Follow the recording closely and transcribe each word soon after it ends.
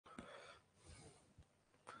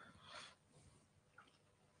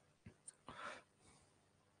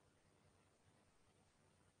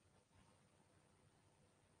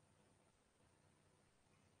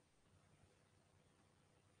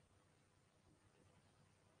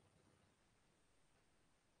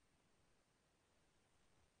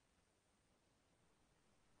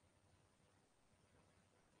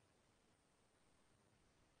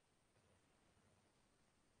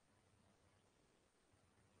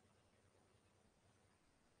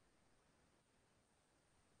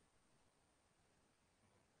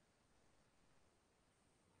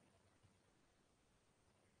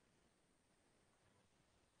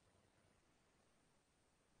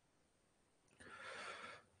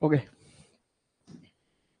ওকে,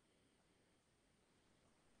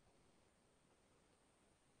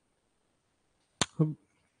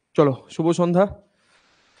 চলো শুভ সন্ধ্যা।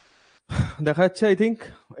 দেখা যাচ্ছে আই থিঙ্ক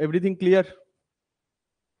এভরিথিং ক্লিয়ার।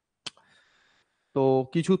 তো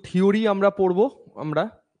কিছু থিওরি আমরা পড়বো আমরা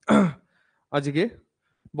আজকে,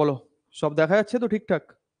 বলো সব দেখা যাচ্ছে তো ঠিকঠাক?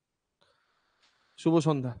 শুভ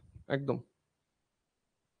সন্ধ্যা, একদম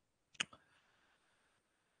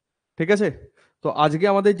ঠিক আছে। তো আজকে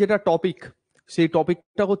আমাদের যেটা টপিক, সেই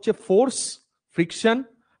টপিকটা হচ্ছে ফোর্স, ফ্রিকশন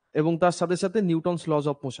এবং তার সাথে সাথে নিউটনস লজ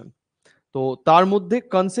অফ মোশন। তো তার মধ্যে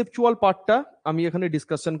কনসেপচুয়াল পার্টটা আমি এখানে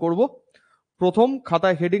ডিসকাশন করব। প্রথম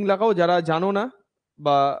খাতায় হেডিং লাগাও যারা জানো না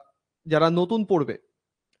বা যারা নতুন পড়বে,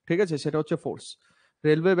 ঠিক আছে, সেটা হচ্ছে ফোর্স।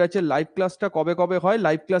 রেলওয়ে ব্যাচের লাইভ ক্লাসটা কবে কবে হয়?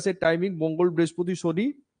 লাইভ ক্লাসের টাইমিং মঙ্গল, বৃহস্পতি, শনি।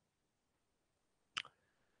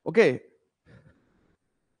 ওকে,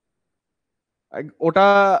 ওটা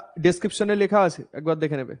ডেসক্রিপশনে লেখা আছে, একবার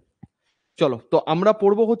দেখে নেবে। চলো, তো আমরা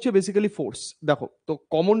পড়বো হচ্ছে বেসিক্যালি ফোর্স। দেখো, তো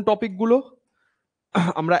কমন টপিক গুলো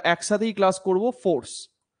আমরা একসাথেই ক্লাস করব। ফোর্স,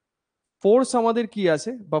 ফোর্স আমাদের কি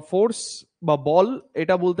আছে, বা ফোর্স বা বল,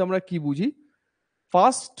 এটা বলতে আমরা কি বুঝি?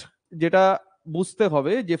 ফার্স্ট যেটা বুঝতে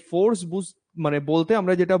হবে যে ফোর্স মানে বলতে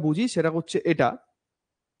আমরা যেটা বুঝি সেটা হচ্ছে এটা,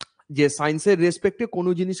 যে সায়েন্সের রেসপেক্টে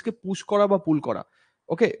কোনো জিনিসকে পুশ করা বা পুল করা।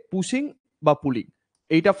 ওকে, পুশিং বা পুলিং,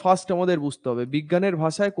 এইটা ফার্স্ট আমাদের বুঝতে হবে। বিজ্ঞানের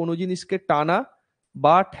ভাষায় কোনো জিনিসকে টানা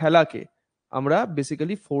বা ঠেলাকে আমরা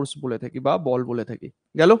বেসিক্যালি ফোর্স বলে থাকি বা বল বলে থাকি।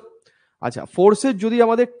 গেল? আচ্ছা, ফোর্সের যদি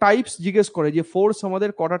আমাদের টাইপস জিজ্ঞেস করে যে ফোর্স আমাদের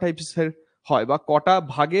কটা টাইপসের হয় বা কটা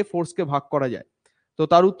ভাগে ফোর্সকে ভাগ করা যায়, তো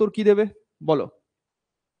তার উত্তর কি দেবে বলো?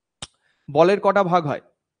 বলের কটা ভাগ হয়?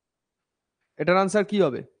 এটার আনসার কি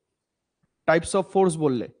হবে? টাইপস অফ ফোর্স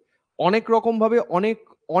বললে অনেক রকম ভাবে অনেক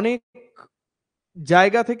অনেক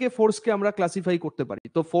জায়গা থেকে ফোর্সকে আমরা ক্লাসিফাই করতে পারি।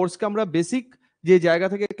 তো ফোর্সকে আমরা বেসিক যে জায়গা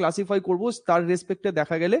থেকে ক্লাসিফাই করব তার রেসপেক্টে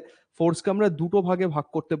দেখা গেলে ফোর্সকে আমরা দুটো ভাগে ভাগ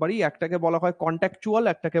করতে পারি। একটাকে বলা হয় কন্ট্যাকচুয়াল,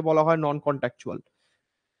 একটাকে বলা হয় নন কন্ট্যাকচুয়াল।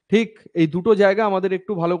 ঠিক, এই দুটো জায়গা আমাদের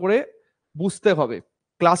একটু ভালো করে বুঝতে হবে।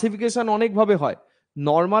 ক্লাসিফিকেশন অনেকভাবে হয়।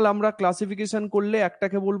 নর্মাল আমরা ক্লাসিফিকেশন করলে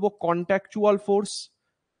একটাকে বলবো কন্ট্যাকচুয়াল ফোর্স।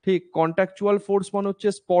 ঠিক, কন্ট্যাকচুয়াল ফোর্স মানে হচ্ছে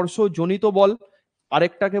স্পর্শজনিত বল।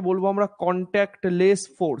 আরেকটাকে বলবো আমরা কন্ট্যাক্টলেস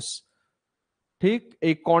ফোর্স। ঠিক,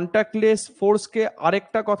 এই কন্ট্যাক্টলেস ফোর্সকে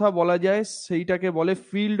আরেকটা কথা বলা যায়, সেইটাকে বলে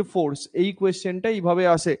ফিল্ড ফোর্স। এই কোয়েশ্চেনটা এইভাবে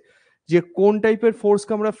আসে যে কোন টাইপের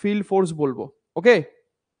ফোর্সকে আমরা ফিল্ড ফোর্স বলবো। ওকে,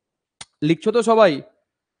 লিখছো তো সবাই?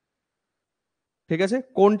 ঠিক আছে,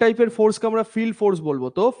 কোন টাইপের ফোর্সকে আমরা ফিল্ড ফোর্স বলবো?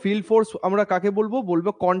 তো ফিল্ড ফোর্স আমরা কাকে বলবো? বলবো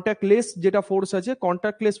কন্ট্যাক্টলেস যেটা ফোর্স আছে,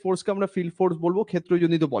 কন্ট্যাক্টলেস ফোর্সকে আমরা ফিল্ড ফোর্স বলবো,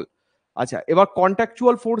 ক্ষেত্রজনিত বল। আচ্ছা, এবার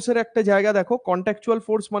কন্ট্যাকচুয়াল ফোর্সের একটা জায়গা দেখো। কন্ট্যাকচুয়াল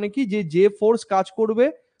ফোর্স মানে কি? যে ফোর্স কাজ করবে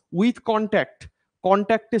উইথ কন্ট্যাক্ট,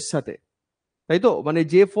 কন্ট্যাক্টের সাথে, তাই তো? মানে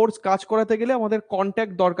যে ফোর্স কাজ করাতে গেলে আমাদের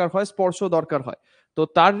কন্ট্যাক্ট দরকার হয়, স্পর্শ দরকার হয়। তো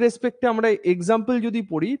তার রেসপেক্টে আমরা এক্সাম্পল যদি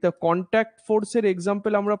পড়ি, তো কন্ট্যাক্ট ফোর্সের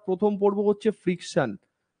এক্সাম্পল আমরা প্রথম পড়বো হচ্ছে ফ্রিকশন,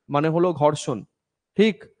 মানে হলো ঘর্ষণ।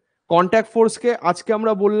 ঠিক, কন্ট্যাক্ট ফোর্সকে আজকে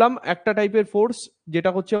আমরা বললাম একটা টাইপের ফোর্স যেটা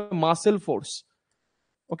হচ্ছে মাসেল ফোর্স।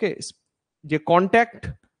 ওকে, যে কন্ট্যাক্ট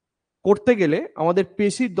করতে গেলে আমাদের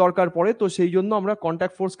পেশির দরকার পড়ে, তো সেই জন্য আমরা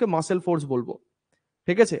কন্ট্যাক্ট ফোর্সকে মাসেল ফোর্স বলবো।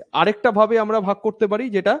 ঠিক আছে, আরেকটা ভাবে আমরা ভাগ করতে পারি,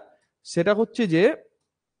 যেটা সেটা হচ্ছে যে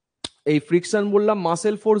এই ফ্রিকশন বললাম,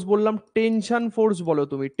 মাসেল ফোর্স বললাম, টেনশন ফোর্স বলো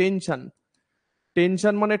তুমি। টেনশন,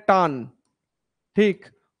 টেনশন মানে টান। ঠিক,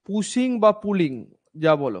 পুশিং বা পুলিং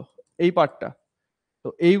যা বলো, এই পার্টটা। তো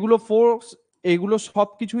এইগুলো ফোর্স, এইগুলো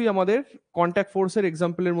সবকিছুই আমাদের কন্ট্যাক্ট ফোর্সের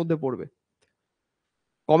এক্সাম্পলের মধ্যে পড়বে।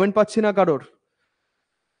 কমেন্ট পাচ্ছি না কারোর,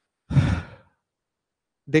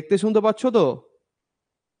 দেখতে শুনতে পাচ্ছ তো?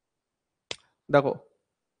 দেখো,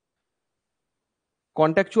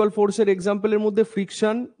 কন্ট্যাকচুয়াল ফোর্সের এক্সাম্পলের মধ্যে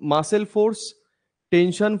friction, muscle force,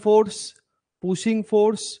 tension force, pushing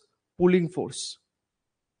force, pulling force.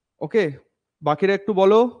 ওকে, বাকিরা একটু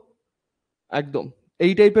বলো। একদম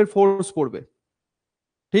এই টাইপের ফোর্স পড়বে।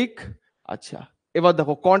 ঠিক, আচ্ছা, এবার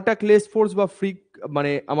দেখো কন্ট্যাক্টলেস ফোর্স বা ফ্রি,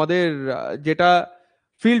 মানে আমাদের যেটা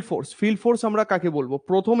ফিল্ড ফোর্স। ফিল্ড ফোর্স আমরা কাকে বলবো?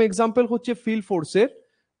 প্রথম এক্সাম্পল হচ্ছে ফিল্ড ফোর্সের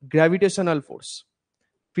গ্র্যাভিটেশনাল ফোর্স।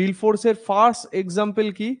 ফিল্ড ফোর্সের ফার্স্ট এক্সাম্পল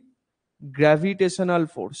কি? গ্র্যাভিটেশনাল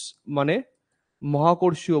ফোর্স, মানে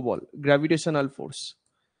মহাকর্ষীয় বল, গ্র্যাভিটেশনাল ফোর্স।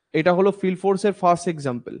 এটা হলো ফিল্ড ফোর্সের ফার্স্ট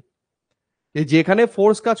এক্সাম্পল, যেখানে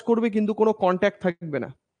ফোর্স কাজ করবে কিন্তু কোনো কন্ট্যাক্ট থাকবে না।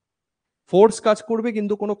 ফোর্স কাজ করবে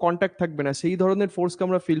কিন্তু কোনো কন্ট্যাক্ট থাকবে না, সেই ধরনের ফোর্সকে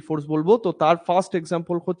আমরা ফিল্ড ফোর্স বলবো। তো তার ফার্স্ট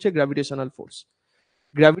এক্সাম্পল হচ্ছে গ্র্যাভিটেশনাল ফোর্স।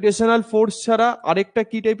 গ্র্যাভিটেশনাল ফোর্স ছাড়া আরেকটা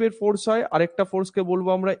কি টাইপের ফোর্স হয়? আরেকটা ফোর্সকে বলবো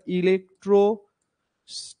আমরা ইলেকট্রোস্ট্যাটিক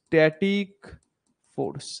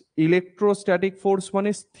ফোর্স। ইলেকট্রোস্ট্যাটিক ফোর্স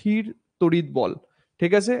মানে স্থির তড়িৎ বল।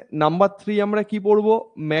 ঠিক আছে, নাম্বার 3 আমরা কি পড়বো?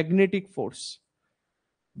 Magnetic force.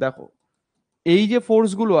 দেখো, এই যে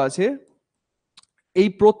ফোর্স গুলো আছে, এই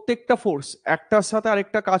প্রত্যেকটা ফোর্স একটার সাথে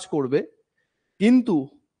আরেকটা কাজ করবে, কিন্তু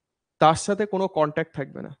তার সাথে কোনো কন্ট্যাক্ট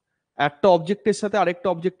থাকবে না। একটা অবজেক্টের সাথে আরেকটা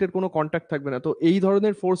অবজেক্টের কোনো কন্ট্যাক্ট থাকবে না। তো এই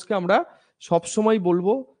ধরনের ফোর্সকে আমরা সবসময়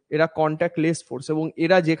বলবো এরা কন্ট্যাক্টলেস ফোর্স, এবং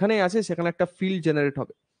এরা যেখানে আছে সেখানে একটা ফিল্ড জেনারেট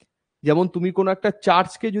হবে। যেমন তুমি কোনো একটা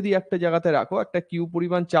চার্জকে যদি একটা জায়গাতে রাখো, একটা কিউ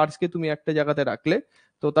পরিমাণ চার্জকে তুমি একটা জায়গাতে রাখলে,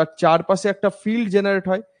 তো তার চারপাশে একটা ফিল্ড জেনারেট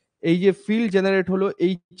হয়। এই যে ফিল্ড জেনারেট হলো,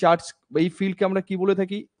 এই চার্জ, এই ফিল্ডকে আমরা কি বলে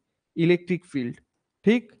থাকি? Electric field.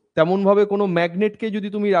 ঠিক তেমন ভাবে কোনো ম্যাগনেটকে যদি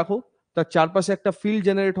তুমি রাখো, তার চারপাশে একটা ফিল্ড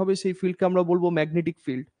জেনারেট হবে, সেই ফিল্ডকে আমরা বলবো ম্যাগনেটিক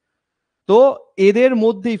ফিল্ড। তো এদের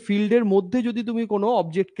মধ্যেই, ফিল্ডের মধ্যে যদি তুমি কোনো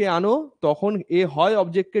অবজেক্টকে আনো, তখন এ হয়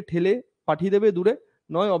অবজেক্টকে ঠেলে পাঠিয়ে দেবে দূরে,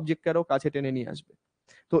 নয় অবজেক্টকে আরো কাছে টেনে নিয়ে আসবে।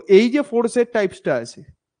 তো এই যে ফোর্সের টাইপসটা আছে,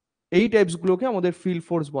 এই টাইপস গুলোকে আমাদের ফিল্ড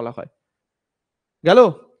ফোর্স বলা হয়। গেল?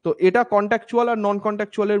 তো এটা কন্ট্যাকচুয়াল আর নন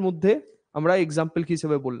কন্ট্যাকচুয়ালের মধ্যে আমরা এক্সাম্পল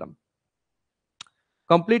হিসেবে বললাম।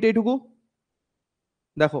 কমপ্লিট এইটুকু?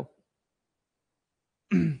 দেখো,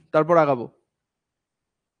 তারপর আগাবো।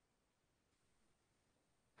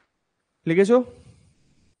 লিখেছো?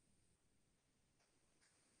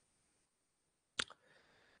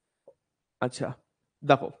 আচ্ছা,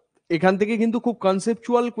 দেখো, এখান থেকে কিন্তু খুব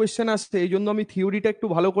কনসেপচুয়াল কোয়েশ্চেন আসছে, এই জন্য আমি থিওরিটা একটু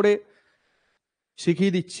ভালো করে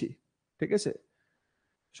শিখিয়ে দিচ্ছি। ঠিক আছে?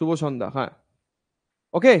 শুভ সন্ধ্যা। হ্যাঁ,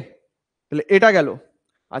 ওকে, তাহলে এটা গেল।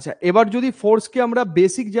 আচ্ছা, এবার যদি ফোর্সকে আমরা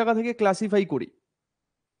বেসিক জায়গা থেকে ক্লাসিফাই করি,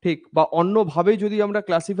 ঠিক, বা অন্যভাবে যদি আমরা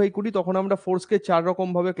ক্লাসিফাই করি, তখন আমরা ফোর্সকে 4 রকম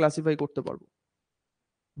ভাবে ক্লাসিফাই করতে পারবো।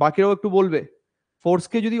 বাকিরাও একটু বলবে।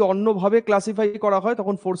 ফোর্সকে যদি অন্যভাবে ক্লাসিফাই করা হয়,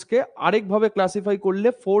 তখন ফোর্সকে আরেকভাবে ক্লাসিফাই করলে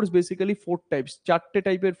ফোর্স বেসিক্যালি 4 টাইপস, 4টে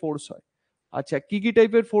টাইপের ফোর্স হয়। আচ্ছা, কি কি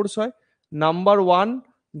টাইপের ফোর্স হয়? Number 1,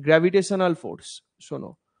 gravitational force. শোনো,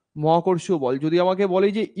 মহাকর্ষীয় বল। যদি আমাকে বলে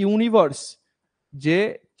যে ইউনিভার্স যে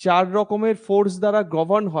 4 রকমের ফোর্স দ্বারা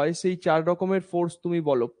গভর্ন হয়, সেই 4 রকমের ফোর্স তুমি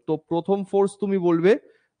বলো, তো প্রথম ফোর্স তুমি বলবে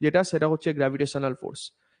যেটা, সেটা হচ্ছে গ্র্যাভিটেশনাল ফোর্স।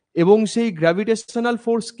 এবং সেই গ্র্যাভিটেশনাল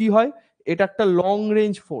ফোর্স কি হয়? এটা একটা long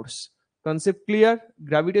range force. Concept clear?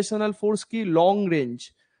 Gravitational force কি? লং রেঞ্জ,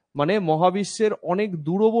 মানে মহাবিশ্বের অনেক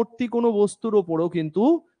দূরবর্তী কোনো বস্তুর ওপরও কিন্তু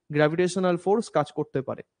গ্র্যাভিটেশনাল ফোর্স কাজ করতে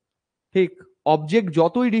পারে। ঠিক, অবজেক্ট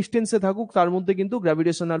যতই ডিস্টেন্সে থাকুক, তার মধ্যে কিন্তু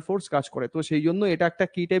গ্র্যাভিটেশনাল ফোর্স কাজ করে। তো সেই জন্য এটা একটা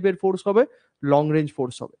কি টাইপের ফোর্স হবে? লং রেঞ্জ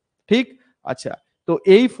ফোর্স হবে। ঠিক, আচ্ছা, তো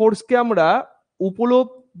এই ফোর্সকে আমরা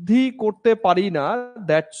উপলব্ধি করতে পারি না,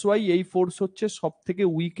 দ্যাটস ওয়াই এই ফোর্স হচ্ছে সব থেকে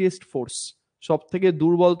উইকেস্ট ফোর্স, সব থেকে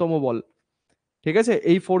দুর্বলতম বল। ঠিক আছে,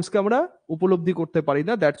 এই ফোর্সকে আমরা উপলব্ধি করতে পারি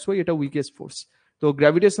না, দ্যাটস ওয়াই এটা উইকেস্ট ফোর্স। তো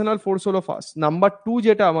গ্র্যাভিটেশনাল ফোর্স হলো ফার্স্ট। নাম্বার 2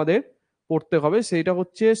 যেটা আমাদের পড়তে হবে, সেটা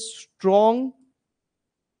হচ্ছে strong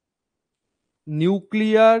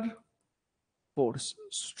nuclear force.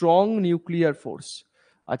 Strong nuclear force.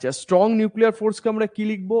 আচ্ছা, স্ট্রং নিউক্লিয়ার ফোর্সকে আমরা কি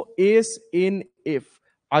লিখবো? SNF।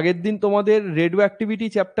 আগের দিন তোমাদের রেডিও অ্যাক্টিভিটি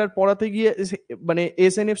চ্যাপ্টার পড়াতে গিয়ে মানে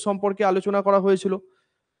SNF সম্পর্কে আলোচনা করা হয়েছিল।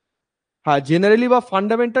 হ্যাঁ, জেনারেলি বা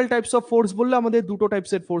ফান্ডামেন্টাল টাইপস অফ ফোর্স বললে আমাদের দুটো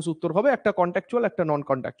টাইপসের ফোর্স উত্তর হবে, একটা কন্ট্যাকচুয়াল, একটা নন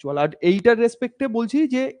কন্ট্যাকচুয়াল। আর এইটার রেসপেক্টে বলছি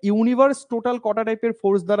যে ইউনিভার্স টোটাল কটা টাইপের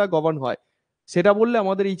ফোর্স দ্বারা গভর্ন হয়, সেটা বললে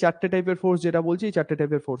আমাদের এই 4টে টাইপের ফোর্স যেটা বলছি, এই 4টে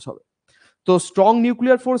টাইপের ফোর্স হবে। তো স্ট্রং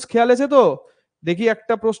নিউক্লিয়ার ফোর্স খেয়াল আছে তো? দেখি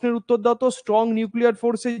একটা প্রশ্নের উত্তর দাও তো। স্ট্রং নিউক্লিয়ার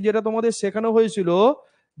ফোর্সে যেটা তোমাদের শেখানো হয়েছিল,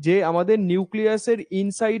 যে আমাদের নিউক্লিয়াসের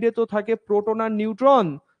ইনসাইডে তো থাকে প্রোটন আর নিউট্রন,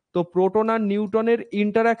 তো প্রোটন আর নিউট্রনের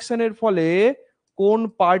ইন্টারাকশনের ফলে কোন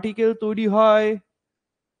পার্টিকেল তৈরি হয়?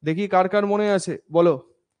 দেখি কার কার মনে আছে, বলো।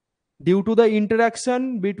 Due to the interaction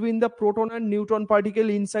between the proton and neutron particle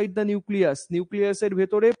inside the nucleus, নিউক্লিয়াসের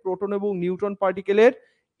ভেতরে প্রোটন এবং নিউট্রন পার্টিকেলের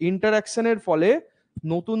ইন্টারাকশনের ফলে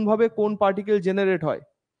নতুন ভাবে কোন পার্টিকেল জেনারেট হয়?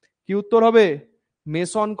 কি উত্তর হবে?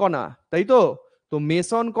 মেসন কণা, তাই তো? তো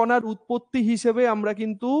মেসন কণার উৎপত্তি হিসেবে আমরা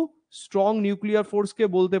কিন্তু স্ট্রং নিউক্লিয়ার ফোর্সকে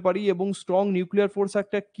বলতে পারি। এবং স্ট্রং নিউক্লিয়ার ফোর্স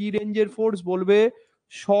একটা কি রেঞ্জের ফোর্স বলবে?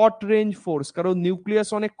 শর্ট রেঞ্জ ফোর্স, কারণ নিউক্লিয়াস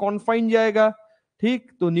অনেক কনফাইন জায়গা। ঠিক,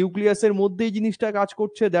 তো নিউক্লিয়াসের মধ্যেই জিনিসটা কাজ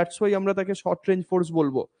করছে, দ্যাটস ওয়াই আমরা তাকে শর্ট রেঞ্জ ফোর্স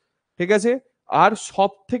বলবো। ঠিক আছে, আর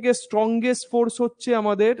সব থেকে স্ট্রংগেস্ট ফোর্স হচ্ছে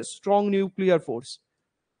আমাদের স্ট্রং নিউক্লিয়ার ফোর্স।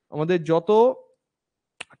 আমাদের যত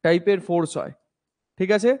টাইপের ফোর্স হয়, ঠিক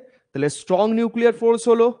আছে, তাহলে স্ট্রং নিউক্লিয়ার ফোর্স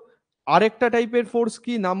হলো। আরেকটা টাইপের ফোর্স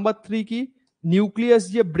কি? নাম্বার 3 কি? নিউক্লিয়াস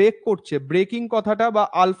যে ব্রেক করছে, ব্রেকিং কথাটা বা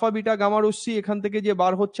আলফা বিটা গামা রশ্মি এখান থেকে যে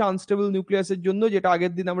বার হচ্ছে আনস্টেবল নিউক্লিয়াসের জন্য, যেটা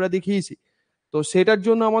আগের দিন আমরা দেখিয়েছি, তো সেটার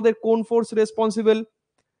জন্য আমাদের কোন ফোর্স রেসপন্সিবল?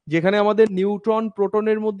 যেখানে আমাদের নিউট্রন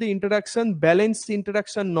প্রোটনের মধ্যে ইন্টারাকশন ব্যালেন্স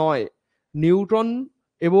ইন্টারাকশন নয়, নিউট্রন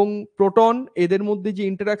এবং প্রোটন এদের মধ্যে যে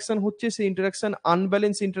ইন্টারাকশন হচ্ছে, সেই ইন্টারাকশন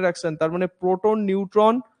আনব্যালেন্স ইন্টারাকশন। তার মানে proton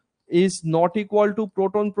neutron is not equal to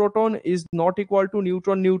proton proton is not equal to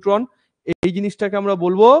neutron neutron, এই জিনিসটাকে আমরা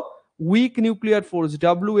বলবো উইক নিউক্লিয়ার ফোর্স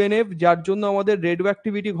WNF, যার জন্য আমাদের রেডিও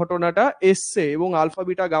অ্যাক্টিভিটি ঘটনাটা এসছে, এবং আলফা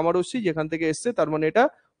বিটা গামা রশ্মি যেখান থেকে এসছে, তার মানে এটা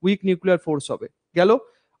উইক নিউক্লিয়ার ফোর্স হবে। গেল।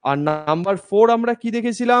 আর নাম্বার 4 আমরা কি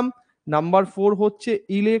দেখেছিলাম? নাম্বার 4 হচ্ছে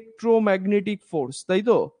ইলেকট্রোম্যাগনেটিক ফোর্স, তাই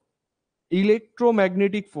তো?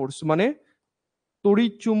 ইলেকট্রোম্যাগনেটিক ফোর্স মানে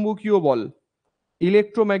তড়িৎ চুম্বকীয় বল,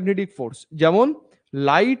 ইলেকট্রোম্যাগনেটিক ফোর্স। যেমন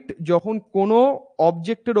লাইট যখন কোনো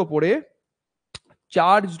অবজেক্টের ওপরে,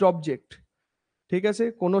 চার্জড অবজেক্ট, ঠিক আছে,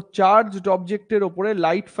 কোনো চার্জড অবজেক্টের ওপরে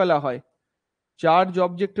লাইট ফেলা হয়, চার্জ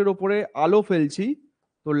অবজেক্টের ওপরে আলো ফেলছি,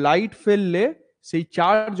 তো লাইট ফেললে সেই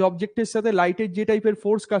চার্জ অবজেক্টের সাথে লাইটের যে টাইপের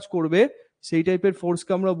ফোর্স কাজ করবে, সেই টাইপের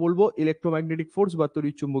ফোর্সকে আমরা বলবো ইলেকট্রোম্যাগনেটিক ফোর্স বা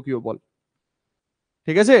তড়িৎ চুম্বকীয় বল।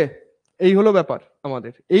 ঠিক আছে, এই হলো ব্যাপার।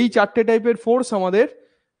 আমাদের এই 4টে টাইপের ফোর্স আমাদের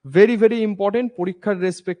ভেরি ভেরি ইম্পর্টেন্ট পরীক্ষার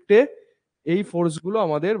রেসপেক্টে। এই ফোর্সগুলো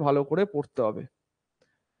আমাদের ভালো করে পড়তে হবে।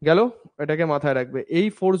 গেল, এটাকে মাথায় রাখবে, এই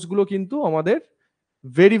ফোর্সগুলো কিন্তু আমাদের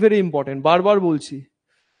ভেরি ভেরি ইম্পর্টেন্ট। বারবার বলছি,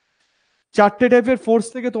 4টে টাইপের ফোর্স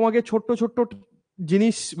থেকে তোমাকে ছোট্ট ছোট্ট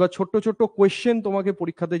জিনিস বা ছোট্ট ছোট্ট কোয়েশ্চেন তোমাকে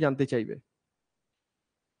পরীক্ষাতে জানতে চাইবে।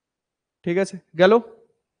 ঠিক আছে, গেল।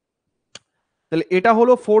 তাহলে এটা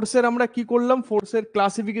হলো ফোর্সের, আমরা কি করলাম, ফোর্সের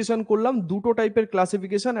ক্লাসিফিকেশন করলাম। দুটো টাইপের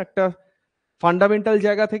ক্লাসিফিকেশন, একটা ফান্ডামেন্টাল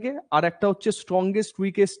জায়গা থেকে, আর একটা হচ্ছে স্ট্রংগেস্ট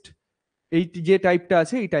উইকেস্ট, এই যে টাইপটা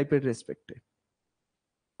আছে এই টাইপের রেসপেক্টে।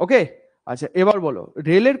 ওকে, আচ্ছা এবার বলো,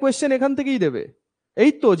 রেলের কোয়েশ্চেন এখান থেকেই দেবে।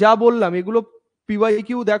 এই তো যা বললাম, এগুলো PYQ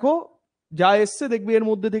দেখো, যা এসছে দেখবে এর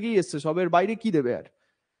মধ্যে থেকেই এসছে, সবের বাইরে কি দেবে আর।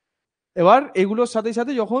 এবার এগুলোর সাথে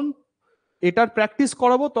সাথে যখন এটার প্র্যাকটিস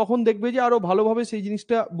করাবো, তখন দেখবে যে আরো ভালোভাবে সেই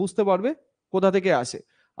জিনিসটা বুঝতে পারবে কোথা থেকে আসে।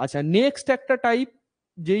 আচ্ছা, নেক্সট একটা টাইপ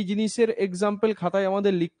যেই জিনিসের এক্সাম্পল খাতায়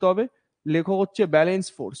আমাদের লিখতে হবে, লেখো হচ্ছে ব্যালেন্স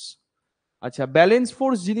ফোর্স। আচ্ছা, ব্যালেন্স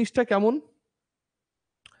ফোর্স জিনিসটা কেমন?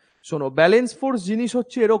 শোনো, ব্যালেন্স ফোর্স জিনিস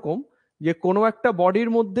হচ্ছে এরকম যে কোনো একটা বডির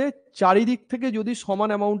মধ্যে চারিদিক থেকে যদি সমান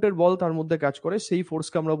অ্যামাউন্টের বল তার মধ্যে কাজ করে, সেই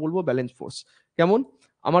ফোর্সকে আমরা বলবো ব্যালেন্স ফোর্স। কেমন?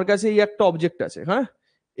 আমার কাছে এই একটা অবজেক্ট আছে, হ্যাঁ,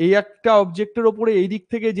 এই একটা অবজেক্টের ওপরে এই দিক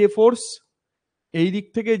থেকে যে ফোর্স, এই দিক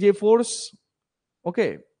থেকে যে ফোর্স, ওকে,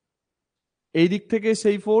 এই দিক থেকে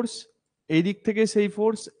সেই ফোর্স, এই দিক থেকে সেই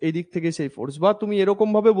ফোর্স, এই দিক থেকে সেই ফোর্স। বা তুমি এরকম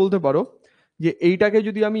ভাবে বলতে পারো যে এইটাকে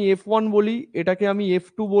যদি আমি F1 বলি, এটাকে আমি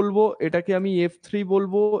F2 বলবো, এটাকে আমি F3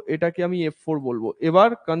 বলবো, এটাকে আমি F4 বলবো। এবার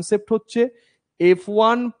কনসেপ্ট হচ্ছে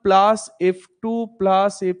F1 plus F2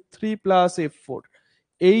 plus F3 plus F4,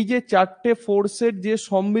 এই যে 4টে ফোর্সের যে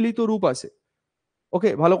সম্মিলিত রূপ আছে, ওকে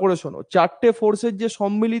ভালো করে শোনো, 4টে ফোর্সের যে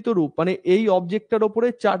সম্মিলিত রূপ মানে এই অবজেক্টটার ওপরে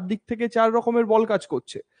 4 দিক থেকে 4 রকমের বল কাজ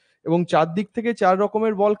করছে, এবং 4 দিক থেকে 4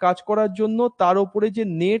 রকমের বল কাজ করার জন্য তার উপরে যে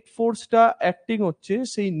নেট ফোর্সটা অ্যাক্টিং হচ্ছে,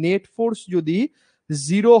 সেই নেট ফোর্স যদি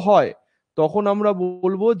 0 হয়, তখন আমরা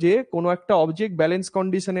বলবো যে কোনো একটা অবজেক্ট ব্যালেন্স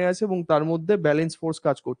কন্ডিশনে আছে এবং তার মধ্যে ব্যালেন্স ফোর্স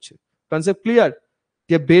কাজ করছে। Concept clear?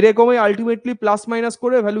 যে বেড়ে কমে আলটিমেটলি প্লাস মাইনাস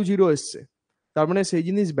করে ভ্যালু 0 এসছে, তার মানে সেই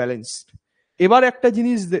জিনিস ব্যালেন্সড। এবার একটা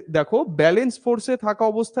জিনিস দেখো, ব্যালেন্স ফোর্সে থাকা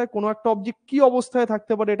অবস্থায় কোনো একটা অবজেক্ট কি অবস্থায়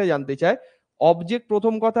থাকতে পারে এটা জানতে চায়। অবজেক্ট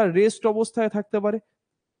প্রথম কথা রেস্ট অবস্থায় থাকতে পারে।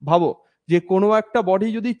 ভাবো যে কোনো একটা বডি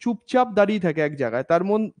যদি চুপচাপ দাঁড়িয়ে থাকে এক জায়গায়,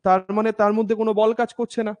 তার মধ্যে কোনো বল কাজ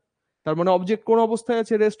করছে না, তার মানে অবজেক্ট কোন অবস্থায়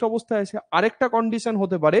আছে, রেস্ট অবস্থায় আছে। আরেকটা কন্ডিশন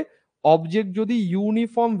হতে পারে, অবজেক্ট যদি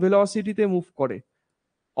ইউনিফর্ম ভেলোসিটিতে মুভ করে,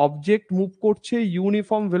 অবজেক্ট মুভ করছে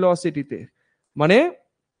ইউনিফর্ম ভেলোসিটিতে, মানে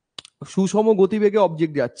সুষম গতিবেগে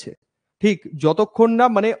অবজেক্ট যাচ্ছে, ঠিক যতক্ষণ না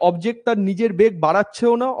মানে অবজেক্ট তার নিজের বেগ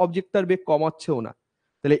বাড়াচ্ছেও না, অবজেক্ট তার বেগ কমাচ্ছেও না।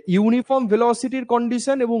 তাহলে ইউনিফর্ম ভেলোসিটির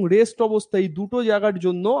কন্ডিশন এবং রেস্ট অবস্থা, এই দুটো জায়গার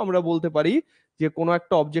জন্য আমরা বলতে পারি যে কোনো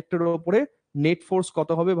একটা অবজেক্টের উপরে নেট ফোর্স কত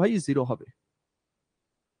হবে ভাই? 0 হবে।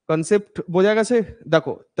 কনসেপ্ট বোঝা গেছে?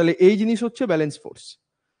 দেখো, তাহলে এই জিনিস হচ্ছে ব্যালেন্স ফোর্স।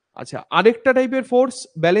 আচ্ছা, আরেকটা টাইপের ফোর্স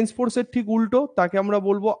ব্যালেন্স ফোর্সের ঠিক উল্টো, তাকে আমরা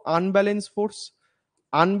বলবো আনব্যালেন্স ফোর্স।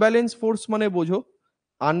 আনব্যালেন্স ফোর্স মানে বোঝো,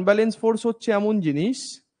 আনব্যালেন্স ফোর্স হচ্ছে এমন জিনিস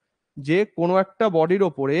যে কোনো একটা বডির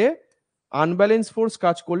ওপরে আনব্যালেন্স ফোর্স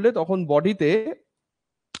কাজ করলে তখন বডিতে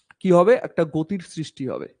কি হবে? একটা গতির সৃষ্টি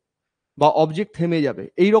হবে বা অবজেক্ট থেমে যাবে,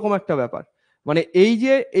 এইরকম একটা ব্যাপার। মানে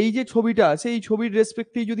এই যে ছবিটা আছে, এই ছবির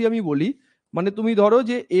রেসপেক্টেই যদি আমি বলি, মানে তুমি ধরো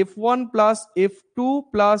যে F1 plus F2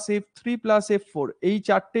 plus F3 plus F4, এই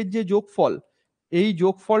 4টের যে যোগফল, এই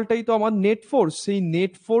যোগফলটাই তো আমার নেট ফোর্স। সেই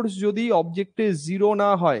নেট ফোর্স যদি অবজেক্টে 0 না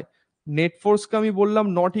হয়, নেট ফোর্সকে আমি বললাম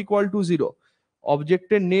নট ইকুয়াল টু 0,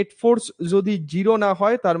 অবজেক্টের নেট ফোর্স যদি 0 না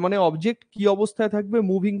হয়, তার মানে অবজেক্ট কি অবস্থায় থাকবে?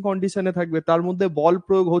 মুভিং কন্ডিশনে থাকবে, তার মধ্যে বল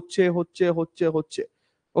প্রয়োগ হচ্ছে হচ্ছে হচ্ছে হচ্ছে।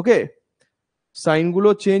 ওকে, সাইনগুলো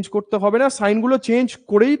চেঞ্জ করতে হবে না, সাইনগুলো চেঞ্জ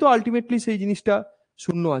করেই তো আলটিমেটলি সেই জিনিসটা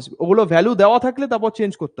শূন্য আসবে, ওগুলো ভ্যালু দেওয়া থাকলে তারপর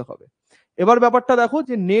চেঞ্জ করতে হবে। এবার ব্যাপারটা দেখো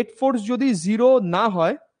যে নেট ফোর্স যদি 0 না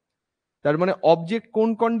হয়, তার মানে অবজেক্ট কোন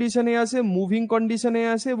কন্ডিশনে আছে, মুভিং কন্ডিশনে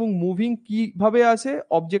আছে, এবং মুভিং কিভাবে আছে,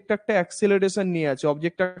 অবজেক্ট একটা অ্যাক্সিলারেশন নিয়ে আছে,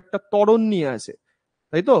 অবজেক্ট একটা ত্বরণ নিয়ে আছে,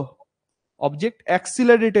 তাই তো? অবজেক্ট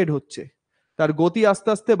অ্যাক্সিলারেটেড হচ্ছে, তার গতি আস্তে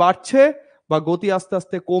আস্তে বাড়ছে বা গতি আস্তে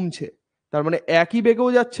আস্তে কমছে, তার মানে একই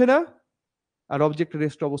বেগেও যাচ্ছে না আর অবজেক্ট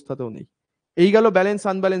রেস্ট অবস্থাতেও নেই। এই গেল ব্যালেন্স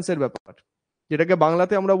আনব্যালেন্সের ব্যাপার, যেটাকে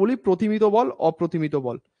বাংলাতে আমরা বলি প্রতিমিত বল অপ্রতিমিত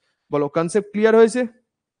বল। বলো কনসেপ্ট ক্লিয়ার হয়েছে?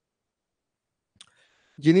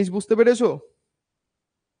 জিনিস বুঝতে পেরেছো?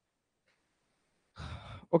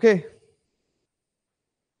 ওকে,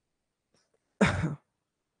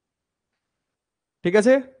 ঠিক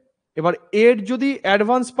আছে। এবার এর যদি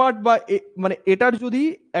অ্যাডভান্স পার্ট বা মানে এটার যদি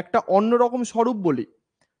একটা অন্যরকম স্বরূপ বলি,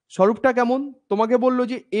 স্বরূপটা কেমন? তোমাকে বললো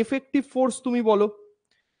যে এফেক্টিভ ফোর্স তুমি বলো,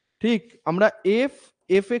 ঠিক? আমরা এফ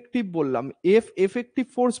এফেক্টিভ বললাম, এফ এফেক্টিভ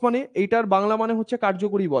ফোর্স মানে এইটার বাংলা মানে হচ্ছে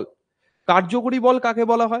কার্যকরী বল। কার্যকরী বল কাকে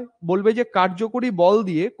বলা হয়? বলবে যে কার্যকরী বল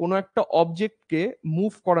দিয়ে কোনো একটা অবজেক্টকে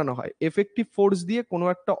মুভ করানো হয়, এফেক্টিভ ফোর্স দিয়ে কোনো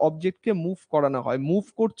একটা অবজেক্টকে মুভ করানো হয়, মুভ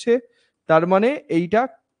করছে, তার মানে এইটা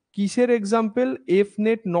কিসের example? F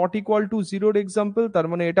net not equal to জিরোর এক্সাম্পল, তার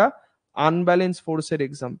মানে এটা আনব্যালেন্স ফোর্সের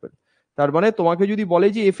এক্সাম্পল। তার মানে তোমাকে যদি বলে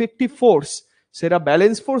যে এফেক্টিভ ফোর্স, সেটা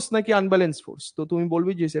ব্যালেন্স ফোর্স নাকি আনব্যালেন্স ফোর্স, তো তুমি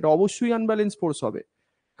বলবে যে সেটা অবশ্যই আনব্যালেন্স ফোর্স হবে।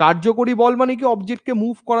 কার্যকরী বল মানে কি অবজেক্টকে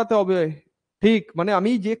মুভ করাতে হবে, ঠিক? মানে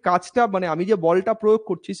আমি যে কাজটা, মানে আমি যে বলটা প্রয়োগ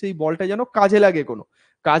করছি সেই বলটা যেন কাজে লাগে, কোনো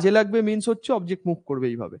কাজে লাগবে মিন্স হচ্ছে অবজেক্ট মুভ করবে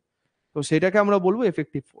এইভাবে, তো সেটাকে আমরা বলবো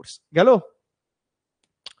এফেক্টিভ ফোর্স। গেল?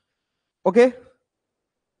 ওকে,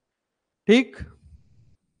 ঠিক?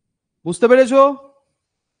 বুঝতে পেরেছো?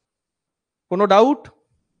 কোনো ডাউট?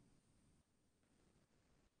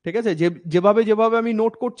 ঠিক আছে, যেভাবে যেভাবে আমি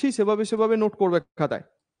নোট করছি সেভাবে সেভাবে নোট করবে খাতায়।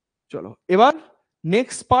 চলো এবার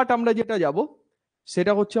নেক্সট পার্ট আমরা যেটা যাব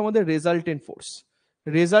সেটা হচ্ছে আমাদের রেজাল্টেন্ট ফোর্স।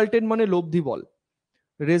 রেজাল্টেন্ট মানে লব্ধি বল।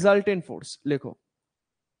 রেজাল্টেন্ট ফোর্স লেখো।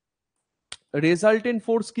 রেজাল্টেন্ট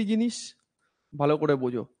ফোর্স কি জিনিস ভালো করে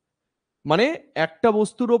বোঝো। মানে একটা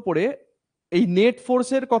বস্তুর ওপরে, এই নেট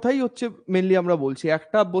ফোর্সের কথাই হচ্ছে মেনলি আমরা বলছি,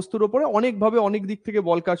 একটা বস্তুর ওপরে অনেকভাবে অনেক দিক থেকে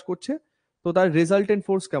বল কাজ করছে, তো তার রেজাল্টেন্ট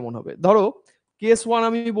ফোর্স কেমন হবে? ধরো কেস ওয়ান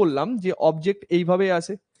আমি বললাম যে অবজেক্ট এইভাবে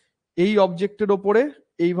আছে, এই অবজেক্টের ওপরে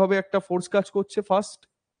এইভাবে একটা ফোর্স কাজ করছে, ফার্স্ট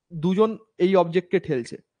দুজন এই অবজেক্টকে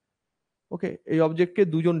ঠেলছে, ওকে, এই অবজেক্টকে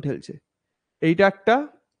দুজন ঠেলছে, এইটা একটা,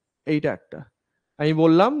 এইটা একটা। আমি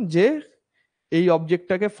বললাম যে এই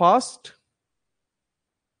অবজেক্টটাকে ফার্স্ট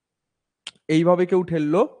এইভাবে কেউ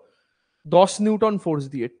ঠেললো 10 নিউটন ফোর্স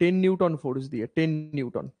দিয়ে, 10 নিউটন ফোর্স দিয়ে, 10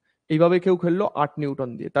 নিউটন, এইভাবে কেউ খেললো 8 নিউটন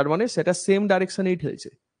দিয়ে, তার মানে সেটা সেম ডাইরেকশনেই ঠেলছে,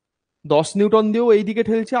 10 নিউটন দিয়েও এই দিকে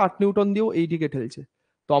ঠেলছে, 8 নিউটন দিয়েও এই দিকে ঠেলছে।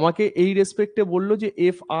 তো আমাকে এই রেসপেক্টে বললো যে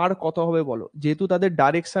এফ আর কত হবে বলো, যেহেতু তাদের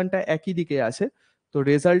ডাইরেকশনটা একই দিকে আছে, তো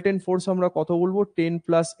রেজাল্টেন্ট ফোর্স আমরা কত বলবো? 10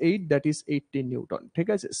 + 8 দ্যাট ইজ 18 নিউটন। ঠিক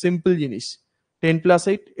আছে, সিম্পল জিনিস, 10 +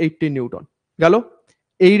 8 18 নিউটন। গেল?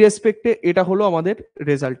 এই রেসপেক্টে এটা হলো আমাদের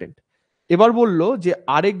রেজাল্টেন্ট। এবার বললো যে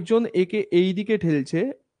আরেকজন একে এই দিকে ঠেলছে,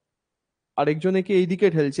 আরেকজন একে এই দিকে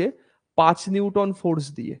ঠেলছে 5 নিউটন ফোর্স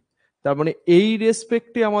দিয়ে, তার মানে এই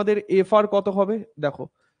রেসপেক্টে আমাদের এফ আর কত হবে? দেখো,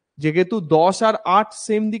 যেহেতু 10 আর 8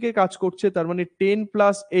 সেম দিকে কাজ করছে, তার মানে 10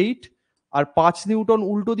 + 8, আর 5 নিউটন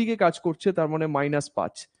উল্টো দিকে কাজ করছে, তার মানে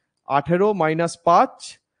 -5, 18 - 5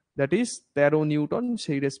 দ্যাট ইজ 13 নিউটন,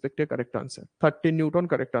 সেই রেসপেক্টে correct answer 13 Newton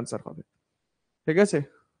correct answer হবে। ঠিক আছে,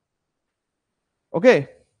 ওকে?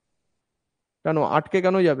 কেন আটকে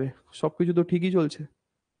কেন যাবে? সবকিছু তো ঠিকই চলছে।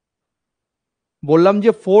 বললাম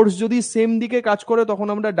যে ফোর্স যদি সেম দিকে কাজ করে তখন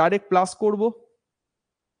আমরা ডাইরেক্ট প্লাস করব,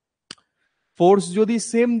 ফোর্স যদি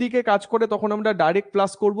সেম দিকে কাজ করে তখন আমরা ডাইরেক্ট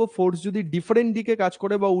প্লাস করব, ফোর্স যদি ডিফারেন্ট দিকে কাজ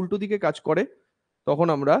করে বা উল্টো দিকে কাজ করে তখন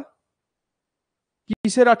আমরা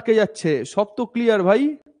কিসের আটকে যাচ্ছে? সব তো ক্লিয়ার ভাই,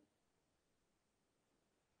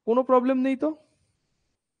 কোনো প্রবলেম নেই তো,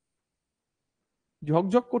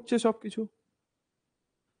 ঝকঝক করছে সবকিছু।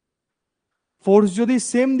 ফোর্স যদি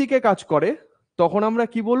সেম দিকে কাজ করে তখন আমরা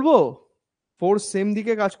কি বলবো? ফোর্স সেম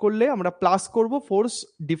দিকে কাজ করলে আমরা প্লাস করব, ফোর্স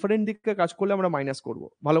ডিফারেন্ট দিকে কাজ করলে আমরা মাইনাস করব।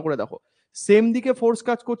 ভালো করে দেখো, সেম দিকে ফোর্স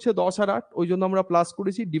কাজ করছে 10 আর 8, ওই জন্য আমরা প্লাস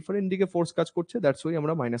করেছি, ডিফারেন্ট দিকে ফোর্স কাজ করছে দ্যাটস ওয়াই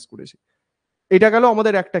আমরা মাইনাস করেছি। এটা গেল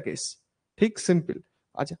আমাদের একটা কেস, ঠিক? সিম্পল।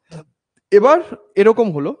 আচ্ছা, এবার এরকম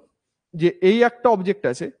হলো যে এই একটা অবজেক্ট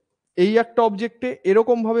আছে, এই একটা অবজেক্টে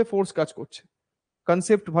এরকম ভাবে ফোর্স কাজ করছে,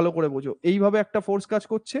 কনসেপ্ট ভালো করে বোঝো, এইভাবে একটা ফোর্স কাজ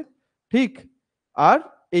করছে, ঠিক? আর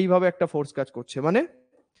এইভাবে একটা ফোর্স কাজ করছে, মানে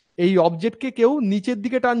এই অবজেক্টকে কেউ নিচের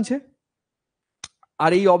দিকে টানছে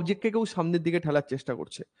আর এই অবজেক্টকে কেউ সামনের দিকে ঠেলার চেষ্টা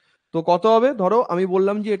করছে। তো কত হবে? ধরো আমি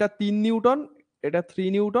বললাম যে এটা 3 নিউটন, এটা 3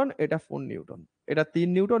 নিউটন, এটা 4 নিউটন, এটা 3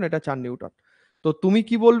 নিউটন, এটা 4 নিউটন। তো তুমি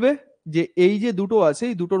কি বলবে যে এই যে দুটো আছে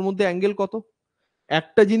এই দুটোর মধ্যে অ্যাঙ্গেল কত?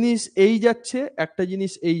 একটা জিনিস এই যাচ্ছে, একটা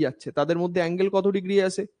জিনিস এই যাচ্ছে, তাদের মধ্যে অ্যাঙ্গেল কত ডিগ্রি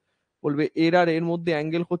আছে? বলবে এর আর এর মধ্যে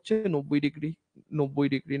অ্যাঙ্গেল হচ্ছে 90 ডিগ্রি, 90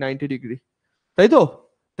 ডিগ্রি, 90 ডিগ্রি, তাই তো?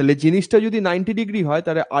 তাহলে জিনিসটা যদি 90 ডিগ্রি হয়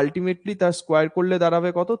তাহলে আলটিমেটলি তার স্কোয়ার করলে দাঁড়াবে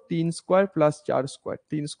কত? 3 square plus 4 square,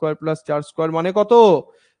 3 square plus 4 square মানে কত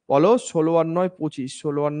বলো? 16 আর 9 25,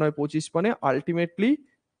 16 আর 9 25 মানে আলটিমেটলি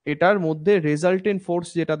এটার মধ্যে রেজাল্টেন্ট ফোর্স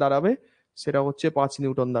যেটা দাঁড়াবে সেটা হচ্ছে 5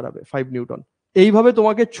 নিউটন দাঁড়াবে, 5 নিউটন। এইভাবে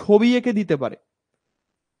তোমাকে ছবি এঁকে দিতে পারে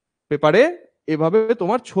পেপারে, এভাবে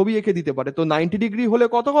তোমার ছবি এঁকে দিতে পারে। তো 90 ডিগ্রি হলে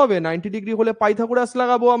কত হবে? 90 ডিগ্রি হলে পাইথাগোরাস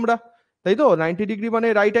লাগাবো আমরা, তাই তো? 90 ডিগ্রি মানে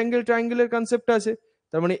রাইট অ্যাঙ্গেল ট্রায়াঙ্গেলের কনসেপ্ট আছে,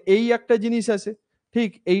 তার মানে এই একটা জিনিস আছে। ঠিক,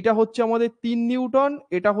 এইটা হচ্ছে আমাদের 3 নিউটন,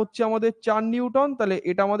 এটা হচ্ছে আমাদের 4 নিউটন, তাহলে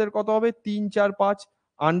এটা আমাদের কত হবে? 3 4 5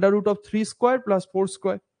 √3 স্কোয়ার প্লাস 4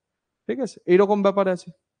 স্কোয়ার। ঠিক আছে, এইরকম ব্যাপার আছে।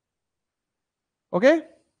 ওকে,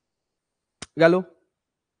 গেল?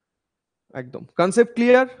 একদম কনসেপ্ট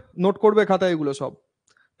ক্লিয়ার? নোট করবে খাতায় এগুলো সব।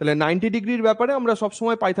 তাহলে 90 ডিগ্রির ব্যাপারে আমরা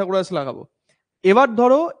সবসময় পাইথাগোরাস লাগাবো। এবার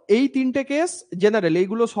ধরো এই তিনটে কেস জেনারেল,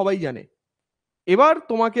 এইগুলো সবাই জানে। এবার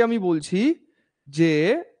তোমাকে আমি বলছি যে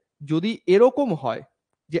যদি এরকম হয়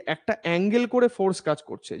যে একটা অ্যাঙ্গেল করে ফোর্স কাজ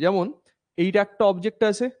করছে, যেমন এইটা একটা অবজেক্ট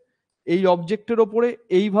আছে, এই অবজেক্টের ওপরে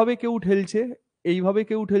এইভাবে কেউ ঠেলছে, এইভাবে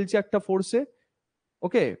কেউ ঠেলছে একটা ফোর্সে,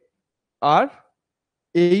 ওকে, আর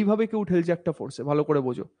এইভাবে কেউ ঠেলছে একটা ফোর্সে। ভালো করে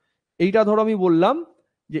বোঝো, এইটা ধরো আমি বললাম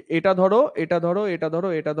যে এটা ধরো, এটা ধরো, এটা ধরো,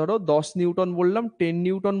 এটা ধরো 10 নিউটন বললাম, 10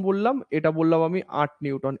 নিউটন বললাম, এটা বললাম আমি 8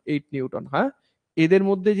 নিউটন, 8 নিউটন। হ্যাঁ, এদের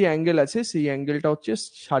মধ্যে যে অ্যাঙ্গেল আছে সেই অ্যাঙ্গেলটা হচ্ছে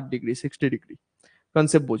 60 ডিগ্রি, 60 ডিগ্রি।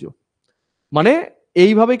 কনসেপ্ট বোঝো? মানে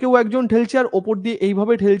এইভাবে কেউ একজন ঠেলছে আর ওপর দিয়ে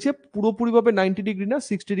এইভাবে ঠেলছে, পুরোপুরি ভাবে 90 ডিগ্রি না,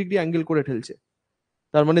 60 ডিগ্রি অ্যাঙ্গেল করে ঠেলছে।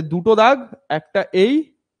 তার মানে দুটো দাগ, একটা এই,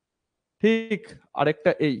 ঠিক,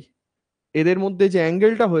 আরেকটা এই, এদের মধ্যে যে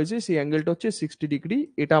অ্যাঙ্গেলটা হয়েছে সেই অ্যাঙ্গেলটা হচ্ছে 60 ডিগ্রি।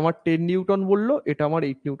 এটা আমার 10 নিউটন বললো, এটা আমার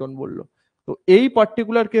 8 নিউটন বললো। তো এই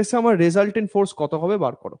পার্টিকুলার কেসে আমার রেজাল্টেন্ট ফোর্স কত হবে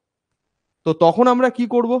বার করো। তো তখন আমরা কি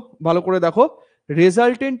করব ভালো করে দেখো,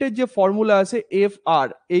 রেজাল্টেন্টের যে ফর্মুলা আছে এফ আর,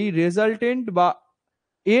 এই রেজাল্টেন্ট বা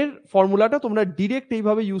এর ফর্মুলাটা তোমরা ডিরেক্ট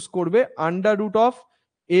এইভাবে ইউজ করবে,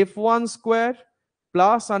 √f1 square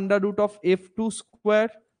plus √f2 square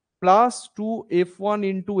plus 2f1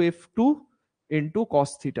 into f2 into cos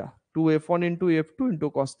theta, 2f1 into f2 into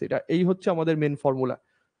cos theta. এই হচ্ছে আমাদের main formula,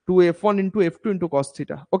 2f1 into f2 into cos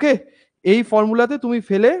theta. ওকে, এই ফর্মুলাতে তুমি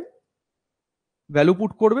ফেলে ভ্যালু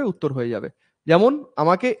পুট করবে, উত্তর হয়ে যাবে। যেমন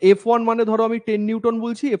আমাকে f1 মানে ধরো আমি 10 নিউটন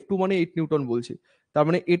বলছি, f2 মানে 8 নিউটন বলছি, তার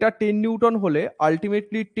মানে এটা 10 নিউটন হলে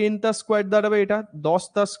আলটিমেটলি 10 টা স্কোয়ার দাঁড়াবে, এটা 10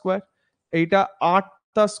 টা স্কোয়ার, এইটা 8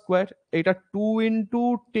 টা স্কোয়ার, এটা 2 ইন্টু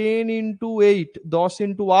 10 ইন্টু 8, 10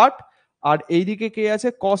 ইন্টু 8, আর এইদিকে কে আছে?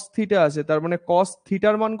 কস থিটা আছে, তার মানে কস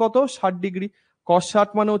থিটার মান কত? 60 ডিগ্রি। কস 60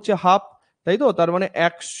 মানে হচ্ছে হাফ, তাই তো? তার মানে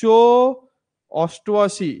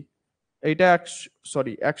 188, এইটা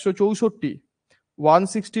 164,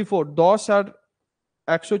 164, 10 আর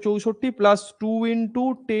 164 প্লাস 2 ইন্টু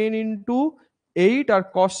 10 ইন্টু 8, আর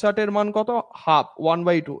কস 60 এর মান কত? হাফ,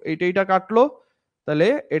 1/2। এইটা কাটলো, তাহলে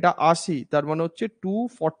এটা 80, তার মানে হচ্ছে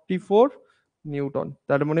 244 নিউটন।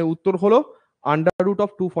 তার মানে উত্তর হলো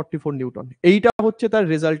 √244 নিউটন। এইটা হচ্ছে তার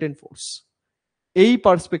রেজাল্টেন্ট ফোর্স। এই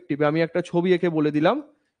পার্সপেক্টিভে আমি একটা ছবি এঁকে বলে দিলাম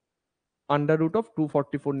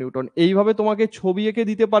 √244 নিউটন। এইভাবে তোমাকে ছবি এঁকে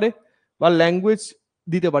দিতে পারে বা ল্যাঙ্গুয়েজ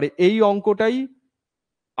দিতে পারে। এই অঙ্কটাই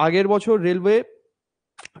আগের বছর রেলওয়ে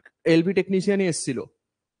এলভি টেকনিশিয়ানে এসেছিল,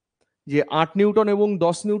 যে 8 নিউটন এবং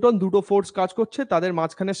 10 নিউটন দুটো ফোর্স কাজ করছে, তাদের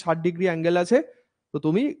মাঝখানে 60 ডিগ্রি অ্যাঙ্গেল আছে, তো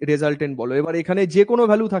তুমি রেজাল্টেন্ট বলো। এবার এখানে যে কোনো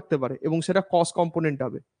ভ্যালু থাকতে পারে এবং সেটা কস কম্পোনেন্ট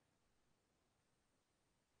হবে।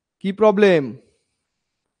 কি প্রবলেম?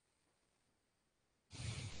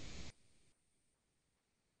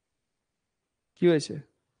 কি হয়েছে?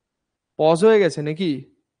 পজ হয়ে গেছে নাকি?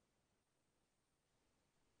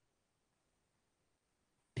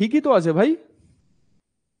 ঠিকই তো আছে ভাই।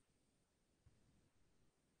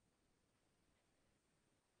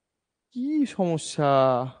 কি সমস্যা?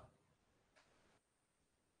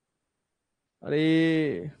 আরে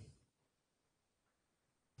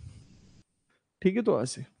ঠিকই তো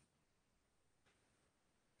আছে।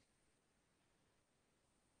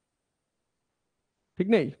 ঠিক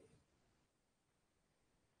নেই?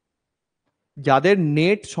 যাদের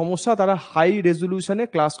নেট সমস্যা তারা হাই রেজলিউশনে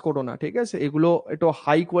ক্লাস করো না, ঠিক আছে? এগুলো একটু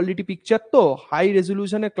হাই কোয়ালিটি পিকচার, তো হাই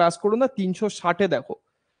রেজলিউশনে ক্লাস করো না। 360-এ দেখো,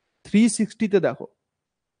 360-তে দেখো,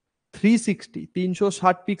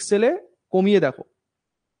 360 পিক্সেলে কমিয়ে দেখো।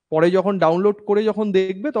 পরে যখন ডাউনলোড করে যখন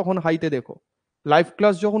দেখবে তখন হাইতে দেখো। লাইভ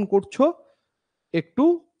ক্লাস যখন করছো একটু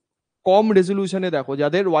কম রেজলিউশনে দেখো,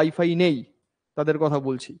 যাদের ওয়াইফাই নেই তাদের কথা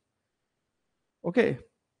বলছি। ওকে,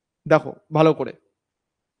 দেখো ভালো করে।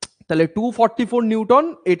 তাহলে 244 নিউটন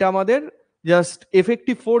এটা আমাদের জাস্ট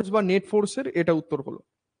এফেক্টিভ ফোর্স বা নেট ফোর্সের এটা উত্তর হলো।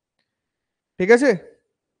 ঠিক আছে?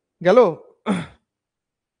 গেল?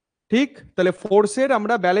 ঠিক, তাহলে ফোর্সের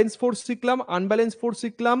আমরা ব্যালেন্স ফোর্স শিখলাম, আনব্যালেন্স ফোর্স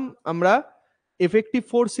শিখলাম, আমরা এফেক্টিভ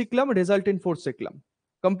ফোর্স শিখলাম, রেজাল্টেন্ট ফোর্স শিখলাম,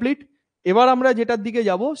 কমপ্লিট। এবার আমরা যেটার দিকে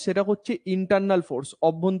যাব সেটা হচ্ছে ইন্টারনাল ফোর্স,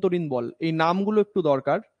 অভ্যন্তরীণ বল। এই নামগুলো একটু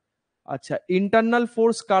দরকার। আচ্ছা, ইন্টারনাল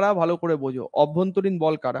ফোর্স কারা ভালো করে বোঝো, অভ্যন্তরীণ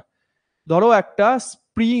বল কারা? ধরো একটা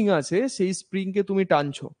স্প্রিং আছে, সেই স্প্রিং কে তুমি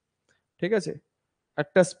টানছো, ঠিক আছে,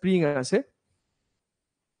 একটা স্প্রিং আছে,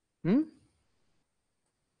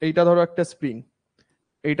 এইটা ধরো একটা স্প্রিং,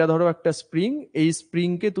 এইটা ধরো একটা স্প্রিং, এই স্প্রিং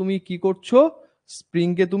কে তুমি কি করছো, স্প্রিং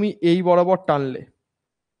কে তুমি এই বরাবর টানলে,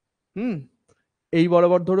 হুম, এই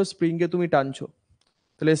বরাবর ধরো স্প্রিং কে তুমি টানছো,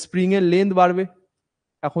 তাহলে স্প্রিং এর লেন্থ বাড়বে।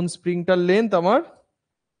 এখন স্প্রিংটার লেন্থ আমার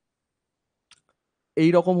এই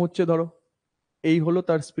রকম হচ্ছে, ধরো এই হলো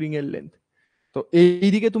তার স্প্রিং এর লেন্থ। তো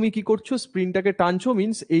এইদিকে তুমি কি করছো, স্প্রিংটাকে টানছো,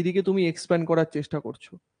 মিন্স এইদিকে তুমি এক্সপ্যান্ড করার চেষ্টা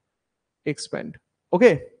করছো, এক্সপ্যান্ড।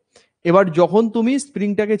 ওকে, এবার যখন তুমি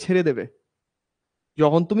স্প্রিংটাকে ছেড়ে দেবে,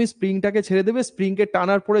 যখন তুমি স্প্রিংটাকে ছেড়ে দেবে, স্প্রিংকে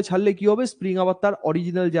টানার পরে ছাড়লে কি হবে, স্প্রিং আবার তার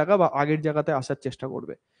অরিজিনাল জায়গা বা আগের জায়গাতে আসার চেষ্টা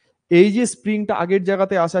করবে। এই যে স্প্রিংটা আগের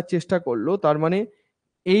জায়গাতে আসার চেষ্টা করলো, তার মানে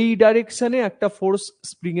এই ডাইরেকশনে একটা ফোর্স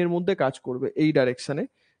স্প্রিং এর মধ্যে কাজ করবে, এই ডাইরেকশনে,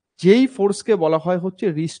 যেই ফোর্সকে বলা হয় হচ্ছে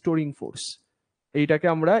রিস্টোরিং ফোর্স। এইটাকে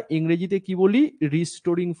আমরা ইংরেজিতে কি বলি,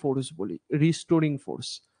 রিস্টোরিং ফোর্স বলি, রিস্টোরিং ফোর্স।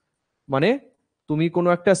 মানে তুমি কোনো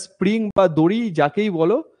একটা স্প্রিং বা দড়ি যাকেই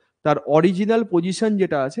বলো, তার অরিজিনাল পজিশন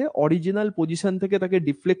যেটা আছে, অরিজিনাল পজিশন থেকে তাকে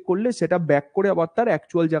ডিফ্লেক্ট করলে সেটা ব্যাক করে আবার তার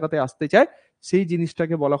অ্যাকচুয়াল জায়গাতে আসতে চায়, সেই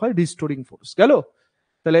জিনিসটাকে বলা হয় রিস্টোরিং ফোর্স। গেল?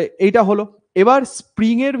 তাহলে এইটা হলো। এবার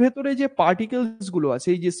স্প্রিং এর ভেতরে যে পার্টিকেলস গুলো আছে,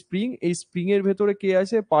 এই যে স্প্রিং, এই স্প্রিং এর ভেতরে কে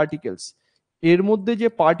আছে, পার্টিকেলস। এর মধ্যে যে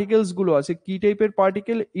পার্টিকেলস গুলো আছে, কি টাইপের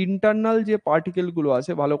পার্টিকেল, ইন্টারনাল যে পার্টিকেল গুলো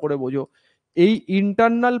আছে, ভালো করে বোঝো, এই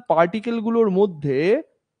ইন্টারনাল পার্টিকেল গুলোর মধ্যে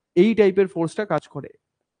এই টাইপের ফোর্সটা কাজ করে।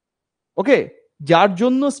 ওকে, যার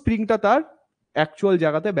জন্য স্প্রিংটা তার অ্যাকচুয়াল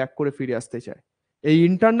জায়গাতে ব্যাক করে ফিরে আসতে চায়। এই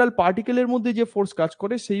ইন্টারনাল পার্টিকেলের মধ্যে যে ফোর্স কাজ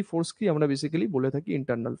করে, সেই ফোর্সকে আমরা বেসিক্যালি বলে থাকি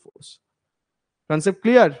ইন্টারনাল ফোর্স। Concept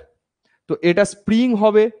clear? তো এটা স্প্রিং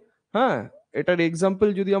হবে, হ্যাঁ, এটার এক্সাম্পল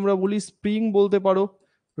যদি আমরা বলি, স্প্রিং বলতে পারো,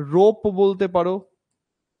 রোপ বলতে পারো,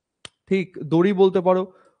 ঠিক, দড়ি বলতে পারো,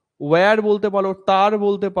 ওয়্যার বলতে পারো, তার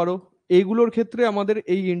বলতে পারো। এইগুলোর ক্ষেত্রে আমাদের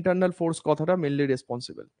এই ইন্টারনাল ফোর্স কথাটা মেনলি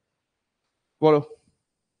রেসপন্সিবল। বলো,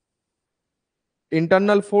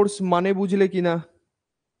 ইন্টারনাল ফোর্স মানে বুঝলে কিনা,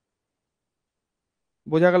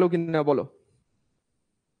 বোঝা গেল কিনা বলো?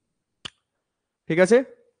 ঠিক আছে,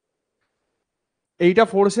 এইটা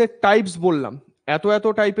ফোর্সের টাইপস বললাম, এত এত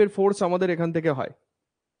টাইপের ফোর্স আমাদের এখান থেকে হয়।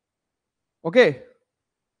 ওকে,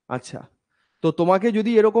 আচ্ছা, তো তোমাকে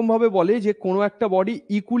যদি এরকম ভাবে বলে যে কোনো একটা বডি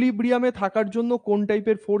ইকুইলিব্রিয়ামে থাকার জন্য কোন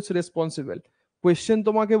টাইপের ফোর্স রেসপন্সিবল, কোয়েশ্চেন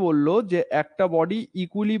তোমাকে বললো যে একটা বডি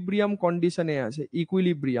ইকুইলিব্রিয়াম কন্ডিশনে আছে,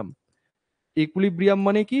 ইকুইলিব্রিয়াম, ইকুইলিব্রিয়াম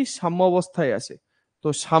মানে কি, সাম্যাবস্থায় আছে। তো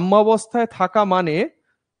সাম্যাবস্থায় থাকা মানে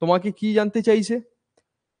তোমাকে কি জানতে চাইছে,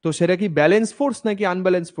 তো সেটা কি ব্যালেন্স ফোর্স নাকি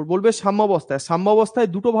আনব্যালেন্স ফোর্স? বলবে সাম্যাবস্থায়। সাম্যাবস্থায়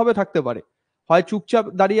দুটো ভাবে থাকতে পারে, হয় চুপচাপ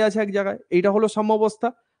দাঁড়িয়ে আছে এক জায়গায়, এইটা হলো সাম্যাবস্থা,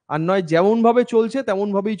 আর নয় যেমন ভাবে চলছে তেমন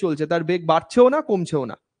ভাবেই চলছে, তার বেগ বাড়ছেও না কমছেও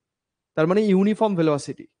না, তার মানে ইউনিফর্ম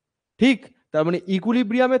ভেলোসিটি। ঠিক, তার মানে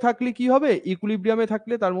ইকুইলিব্রিয়ামে থাকলে কি হবে, ইকুইলিব্রিয়ামে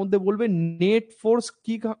থাকলে তার মধ্যে বলবে নেট ফোর্স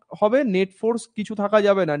কি হবে, নেট ফোর্স কিছু থাকা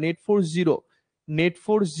যাবে না, net force zero. Net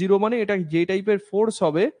force zero মানে এটা যে টাইপের ফোর্স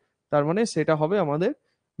হবে, তার মানে সেটা হবে আমাদের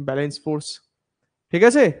ব্যালেন্স ফোর্স। ঠিক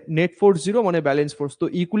আছে, নেট ফোর্স জিরো মানে ব্যালেন্স ফোর্স। তো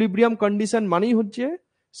ইকুইলিব্রিয়াম কন্ডিশন মানেই হচ্ছে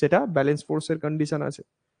সেটা ব্যালেন্স ফোর্সের কন্ডিশন আছে।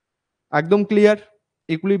 একদম ক্লিয়ার,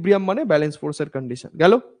 ইকুইলিব্রিয়াম মানে ব্যালেন্স ফোর্সের কন্ডিশন।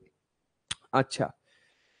 গেল? আচ্ছা,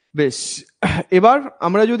 বেশ, এবার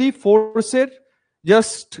আমরা যদি ফোর্সের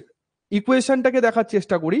জাস্ট ইকুয়েশনটাকে দেখার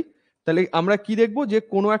চেষ্টা করি, তাহলে আমরা কি দেখব, যে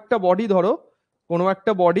কোনো একটা বডি, ধরো কোনো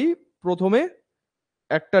একটা বডি প্রথমে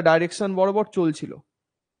একটা ডাইরেকশন বরাবর চলছিল,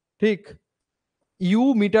 ঠিক, ইউ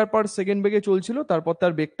মিটার পার সেকেন্ড বেগে চলছিল, তারপর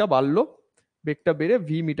তার বেগটা বাড়লো, বেগটা বেড়ে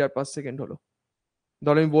ভি মিটার পার সেকেন্ড হলো।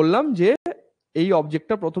 ধরো আমি বললাম যে এই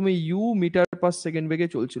অবজেক্টটা প্রথমে ইউ মিটার পার সেকেন্ড বেগে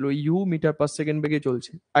চলছিল, ইউ মিটার পার সেকেন্ড বেগে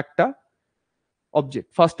চলছে একটা অবজেক্ট,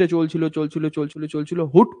 ফার্স্টে চলছিল চলছিল চলছিল চলছিল,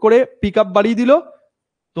 হুট করে পিক আপ বাড়িয়ে দিল,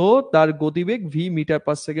 তো তার গতিবেগ ভি মিটার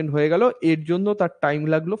পার সেকেন্ড হয়ে গেল। এর জন্য তার টাইম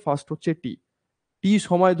লাগলো, ফার্স্ট হচ্ছে টি, টি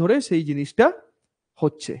সময় ধরে সেই জিনিসটা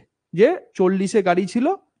হচ্ছে, যে 40-এ গাড়ি ছিল,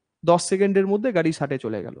 10 সেকেন্ডের মধ্যে গাড়ি 60-এ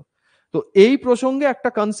চলে গেল। তো এই প্রসঙ্গে একটা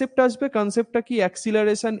কনসেপ্ট আসবে, কনসেপ্টটা কি,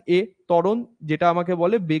 অ্যাক্সিলারেশন এ, ত্বরণ, যেটা আমাকে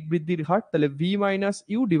বলে বেগ বৃদ্ধির হার, তাহলে V minus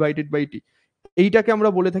U divided by T, এইটাকে আমরা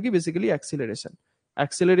বলে থাকি basically acceleration.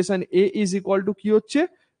 Acceleration A is equal to কি হচ্ছে,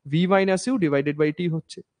 V minus U divided by T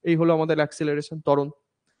হচ্ছে, এই হলো আমাদের অ্যাক্সিলারেশন, ত্বরণ।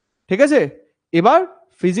 ঠিক আছে, এবার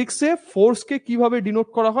ফিজিক্সে ফোর্সকে কিভাবে ডিনোট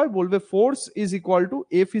করা হয়, বলবে force is equal to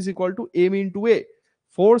F is equal to M into A.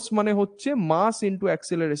 Force মানে হচ্ছে mass into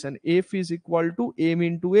acceleration, F is equal to M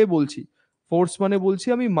into এ বলছি, ফোর্স মানে বলছি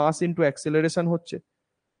আমি মাস ইন্টু অ্যাক্সেলারেশন হচ্ছে,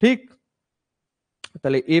 ঠিক?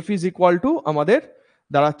 তাহলে এফ ইজ ইকুয়াল টু আমাদের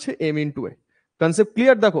দাঁড়াচ্ছে এম ইন্টু এ। Concept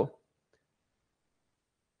clear? দেখো,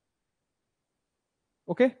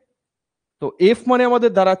 ওকে, তো এফ মানে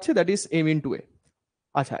আমাদের দাঁড়াচ্ছে দ্যাট ইজ এম ইন্টু এ।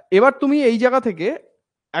 আচ্ছা, এবার তুমি এই জায়গা থেকে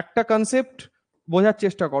একটা কনসেপ্ট বোঝার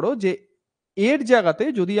চেষ্টা করো যে এর জায়গাতে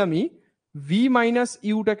যদি আমি ভি মাইনাস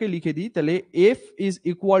ইউটাকে লিখে দিই, তাহলে F is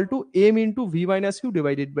equal to M into V minus U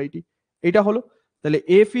divided by T, এটা হলো। তাহলে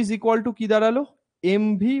এফ ইজ ইকুয়াল টু কি দাঁড়ালো? M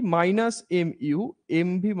V minus M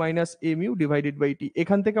V minus M U divided by T.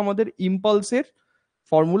 এখান থেকে আমাদের ইম্পালসের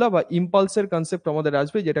ফর্মুলা বা ইম্পালসের কনসেপ্ট আমাদের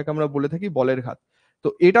আসবে, যেটাকে আমরা বলে থাকি বলের ঘাত। তো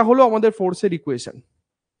এটা হলো আমাদের ফোর্সের ইকুয়েশন।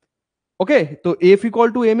 ওকে, তো F equal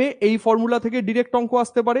to M A, এই ফর্মুলা থেকে ডিরেক্ট অঙ্ক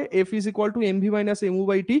আসতে পারে, F is equal to M V minus M U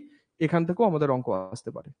by T, এখান থেকেও আমাদের অঙ্ক আসতে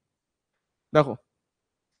পারে। দেখো,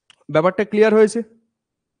 ব্যাপারটা ক্লিয়ার হয়েছে?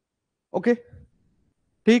 ওকে,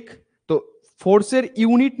 ঠিক। তো ফোর্সের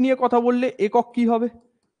ইউনিট নিয়ে কথা বললে একক কি হবে?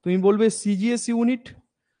 তুমি বলবে সিজিএস ইউনিট,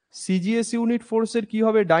 সিজিএস ইউনিট ফোর্সের কি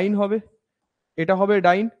হবে? ডাইন হবে, এটা হবে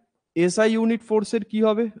ডাইন। এসআই ইউনিট ফোর্সের কি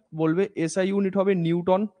হবে? বলবে এসআই ইউনিট হবে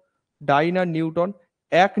নিউটন, ডাইন আর নিউটন।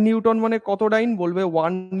 1 নিউটন মানে কত ডাইন? বলবে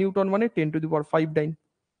 1 নিউটন মানে 10⁵ ডাইন।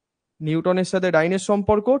 নিউটনের সাথে ডাইনের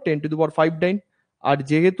সম্পর্ক 10⁵ ডাইন। আর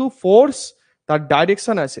যেহেতু ফোর্স তার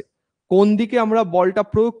ডাইরেকশন আছে, কোন দিকে আমরা বলটা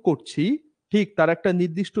প্রয়োগ করছি, ঠিক তার একটা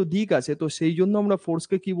নির্দিষ্ট দিক আছে, তো সেই জন্য আমরা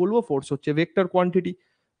ফোর্সকে কি বলবো? ফোর্স হচ্ছে ভেক্টর কোয়ান্টিটি,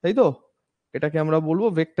 তাই তো? এটাকে আমরা বলবো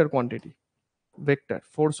ভেক্টর কোয়ান্টিটি, ভেক্টর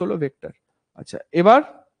ফোর্স হলো ভেক্টর। আচ্ছা, এবার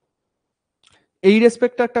এই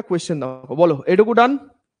রেসপেক্টে একটা কোয়েশ্চেন দাও, বলো এটুকু ডান?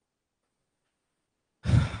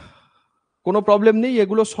 কোনো প্রবলেম নেই,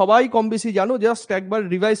 এগুলো সবাই কম বেশি জানো, জাস্ট একবার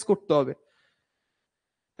রিভাইজ করতে হবে।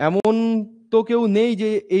 এমন তো কেউ নেই যে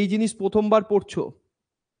এই জিনিস প্রথমবার পড়ছো,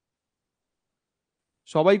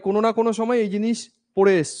 সবাই কোনো না কোনো সময় এই জিনিস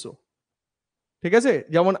পড়ে এসছো, ঠিক আছে?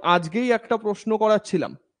 যেমন আজকেই একটা প্রশ্ন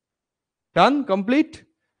করাচ্ছিলাম, ডান, কমপ্লিট।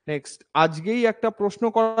 নেক্সট, আজকেই একটা প্রশ্ন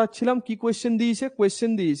করাচ্ছিলাম, কি কোয়েশ্চেন দিয়েছে?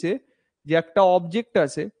 কোয়েশ্চেন দিয়েছে যে একটা অবজেক্ট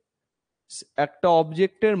আছে, একটা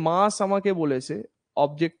অবজেক্টের মাস আমাকে বলেছে,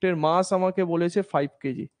 অবজেক্টের মাস আমাকে বলেছে 5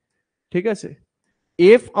 কেজি, ঠিক আছে?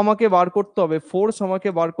 এফ আমাকে বার করতে হবে, ফোর্স আমাকে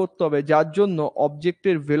বার করতে হবে, যার জন্য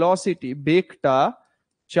অবজেক্টের ভেলোসিটি, বেগটা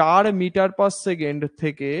 4 মিটার পার সেকেন্ড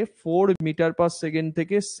থেকে 4 মিটার পার সেকেন্ড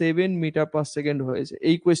থেকে 7 মিটার পার সেকেন্ড হয়েছে।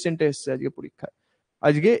 এই কোয়েশ্চেনটা এসছে আজকে পরীক্ষায়।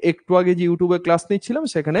 আজকে একটু আগে যে ইউটিউবে ক্লাস নিচ্ছিলাম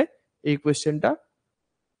সেখানে এই কোয়েশ্চেনটা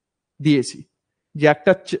দিয়েছি, যে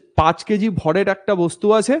একটা 5 কেজি ভরের একটা বস্তু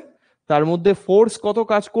আছে, তার মধ্যে ফোর্স কত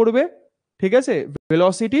কাজ করবে, ঠিক আছে?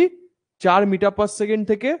 ভেলোসিটি 4 মিটার পার সেকেন্ড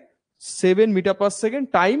থেকে 7 মিটার পার সেকেন্ড,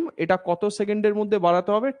 টাইম এটা কত সেকেন্ডের মধ্যে বাড়াতে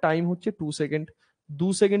হবে? টাইম হচ্ছে 2 সেকেন্ড, 2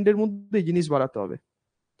 সেকেন্ডের মধ্যে জিনিস বাড়াতে হবে।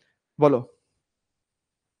 বলো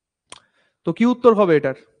তো কি উত্তর হবে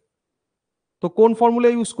এটার? তো কোন ফর্মুলা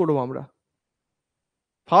ইউজ করবো আমরা?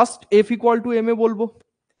 First F equal to M A বলবো।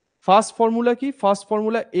 ফার্স্ট ফর্মুলা কি? First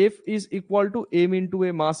formula F is equal to M into A,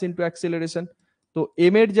 mass into acceleration. তো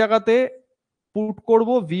এম এর জায়গাতে পুট করব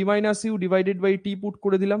V minus U divided by T, put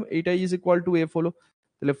করে দিলাম, এইটা ইজ ইকুয়াল টু এফ হলো।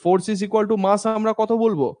 তাহলে ফোর্স ইজ ইকুয়াল টু মাস আমরা কত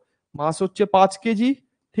বলবো? মাস হচ্ছে 5 কেজি,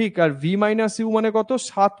 ঠিক। আর ভি মাইনাস ইউ মানে কত?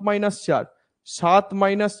 7 মাইনাস 4, 7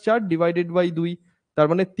 মাইনাস 4 ডিভাইডেড বাই 2, তার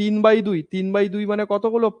মানে 3/2, 3/2 মানে কত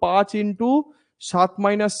হলো? 5 ইন্টু 7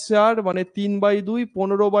 মাইনাস 4 মানে 3/2,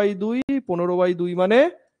 15/2, 15/2 মানে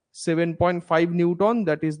 7.5 Newton,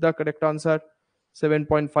 that is the correct answer.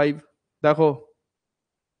 7.5, দেখো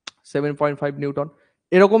 7.5 নিউটন।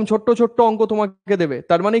 এরকম ছোট্ট ছোট্ট অঙ্ক তোমাকে দেবে,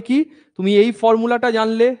 তার মানে কি? তুমি এই ফর্মুলাটা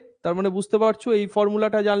জানলে, তার মানে বুঝতে পারছো এই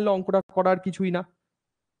ফর্মুলাটা জানলে অঙ্কটা করার কিছুই না,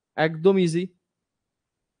 একদম easy,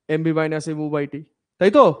 MV minus mu by T,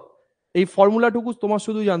 তাই তো? এই ফর্মুলাটুকু তোমার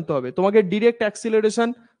শুধু জানতে হবে। তোমাকে ডিরেক্ট অ্যাক্সিলারেশন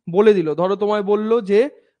বলে দিল, ধরো তোমায় বললো যে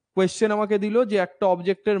কোয়েশ্চেন আমাকে দিল যে একটা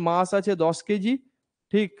অবজেক্টের মাস আছে 10 কেজি,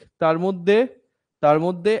 ঠিক, তার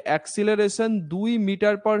মধ্যে acceleration 2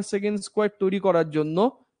 metre per second square তৈরি করার জন্য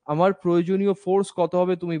আমার প্রয়োজনীয় ফোর্স কত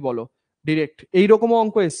হবে তুমি বলো। ডিরেক্ট এইরকম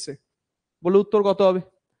অঙ্ক এসছে, বলে উত্তর কত হবে?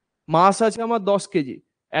 মাস আছে আমার 10 KG,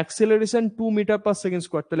 acceleration 2 metre per second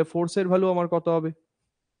square, তাহলে ফোর্সের ভ্যালু আমার কত হবে?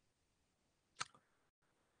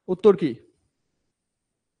 উত্তর কি?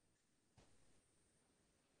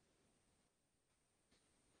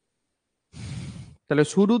 তাহলে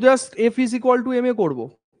শুধু just F is equal to M A করবো,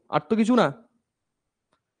 আর তো কিছু না।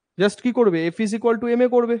 জাস্ট কি করবে? F is equal to M A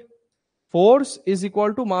করবে। Force is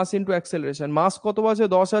equal to mass into acceleration. মাস কত আছে?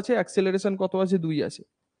 10 আছে, অ্যাক্সেলারেশন কত আছে? 2 আছে।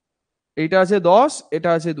 এইটা আছে 10, এটা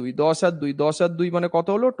আছে 2, 10 আর 2, 10 আর 2 মানে কত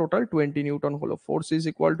হলো? টোটাল 20 নিউটন হলো। ফোর্স ইজ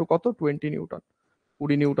ইকুয়াল টু কত? 20 Newton,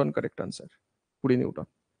 20 Newton correct answer. 20 Newton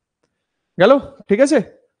গেল। ঠিক আছে,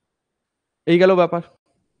 এই গেল ব্যাপার।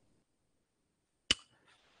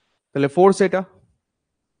 তাহলে ফোর্স এটা,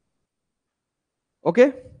 ওকে।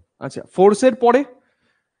 আচ্ছা, ফোর্সের পরে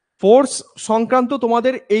ফোর্স সংক্রান্ত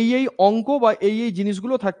তোমাদের এই অঙ্ক বা এই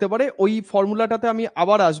জিনিসগুলো থাকতে পারে। ওই ফর্মুলাটাতে আমি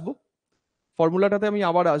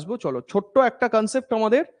আবার আসবো। চলো, ছোট্ট একটা কনসেপ্ট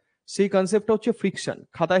আমাদের, সেই কনসেপ্টটা হচ্ছে ফ্রিকশন।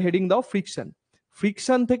 খাতায় হেডিং দাও ফ্রিকশন।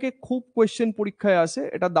 ফ্রিকশন থেকে খুব কোয়েশ্চেন পরীক্ষায় আসে।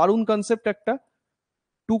 এটা দারুণ কনসেপ্ট, একটা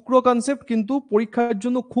টুকরো কনসেপ্ট, কিন্তু পরীক্ষার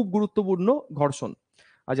জন্য খুব গুরুত্বপূর্ণ। ঘর্ষণ।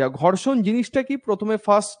 আচ্ছা, ঘর্ষণ জিনিসটা কি, প্রথমে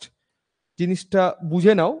ফার্স্ট জিনিসটা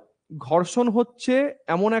বুঝে নাও। ঘর্ষণ হচ্ছে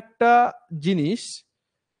এমন একটা জিনিস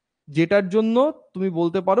যেটার জন্য তুমি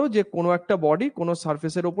বলতে পারো যে কোনো একটা বডি কোনো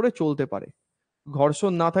সারফেসের উপরে চলতে পারে।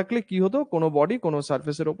 ঘর্ষণ না থাকলে কি হতো, কোনো বডি কোনো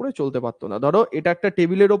সারফেসের উপরে চলতে পারতো না। ধরো এটা একটা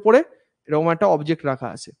টেবিলের ওপরে এরকম একটা অবজেক্ট রাখা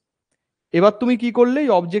আছে। এবার তুমি কি করলে,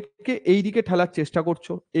 এই অবজেক্টকে এই দিকে ঠেলার চেষ্টা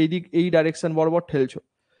করছো, এই ডাইরেকশন বরাবর ঠেলছো।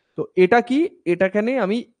 তো এটা কি, এটাখানে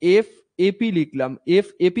আমি এফ এপি লিখলাম। এফ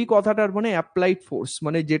এপি কথাটার মানে অ্যাপ্লাইড ফোর্স,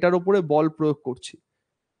 মানে যেটার উপরে বল প্রয়োগ করছি।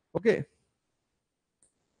 ওকে,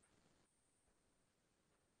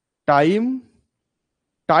 টাইম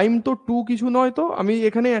টাইম তো টু কিছু নয়, তো আমি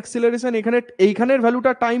এখানে অ্যাক্সিলারেশন, এইখানের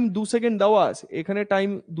ভ্যালুটা টাইম 2 সেকেন্ড দেওয়া আছে, এখানে টাইম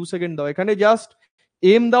 2 সেকেন্ড দেওয়া, এখানে জাস্ট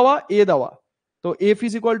এম দেওয়া এ দেওয়া। তো F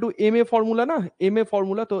is equal to M A formula, না এম এ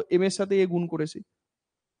ফর্মুলা, তো এম এর সাথে এ গুণ করেছি।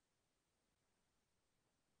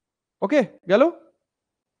 ওকে, গেল।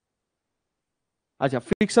 আচ্ছা,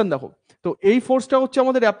 ফ্রিকশন দেখো, তো এই ফোর্সটা হচ্ছে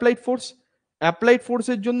আমাদের অ্যাপ্লাইড ফোর্স। অ্যাপ্লাইড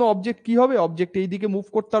ফোর্সের জন্য অবজেক্ট কি হবে, অবজেক্ট এইদিকে মুভ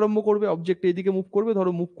করতে আরম্ভ করবে, অবজেক্ট এইদিকে মুভ করবে,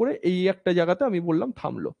 ধরো মুভ করে এই একটা জায়গাতে আমি বললাম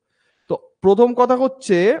থামলো। তো প্রথম কথা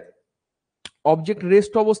হচ্ছে, অবজেক্ট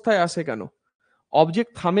রেস্ট অবস্থায় আসে কেন,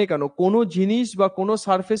 অবজেক্ট থামে কেন, কোনো জিনিস বা কোনো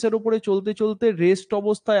সারফেসের উপরে চলতে চলতে রেস্ট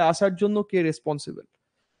অবস্থায় আসার জন্য কে রেসপন্সিবল?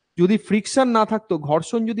 যদি ফ্রিকশন না থাকতো,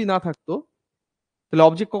 ঘর্ষণ যদি না থাকতো, তাহলে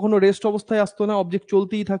অবজেক্ট কখনো রেস্ট অবস্থায় আসতো না, অবজেক্ট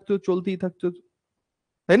চলতেই থাকতো,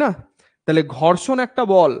 তাই না? তাহলে ঘর্ষণ একটা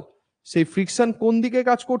বল, সেই ফ্রিকশন কোন দিকে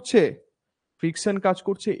কাজ করছে, ফ্রিকশন কাজ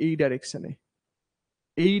করছে এই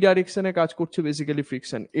ডাইরেকশনে কাজ করছে বেসিক্যালি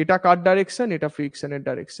ফ্রিকশন। এটা কার ডাইরেকশন, এটা ফ্রিকশনের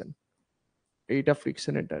ডাইরেকশন, এইটা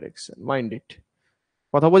ফ্রিকশনের ডাইরেকশন। মাইন্ড ইট,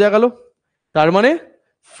 কথা বোঝা গেল? তার মানে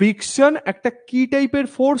ফ্রিকশন একটা কি টাইপের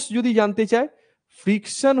ফোর্স যদি জানতে চায়,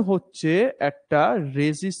 ফ্রিকশন হচ্ছে একটা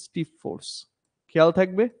রেজিস্টিভ ফোর্স। খেয়াল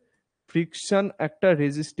থাকবে, ফ্রিকশন একটা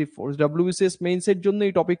রেজিস্টিভ ফোর্স। ডব্লিউবিসিএস মেইনস এর জন্য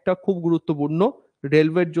এই টপিকটা খুব গুরুত্বপূর্ণ,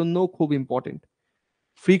 রেলওয়ের জন্য খুব ইম্পর্টেন্ট।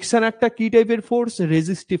 ফ্রিকশন একটা কি টাইপের ফোর্স,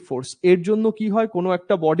 রেজিস্টিভ ফোর্স। এর জন্য কি হয়, কোনো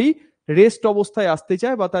একটা বডি রেস্ট অবস্থায় আসতে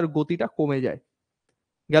চায় বা তার গতিটা কমে যায়।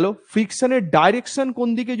 গেল। ফ্রিকশনের ডাইরেকশন কোন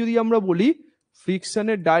দিকে যদি আমরা বলি,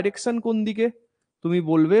 ফ্রিকশনের ডাইরেকশন কোন দিকে, তুমি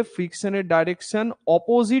বলবে ফ্রিকশনের direction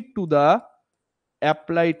opposite to the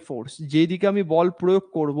applied force. যেদিকে আমি বল প্রয়োগ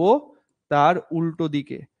করব তার উল্টো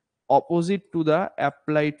দিকে, opposite to the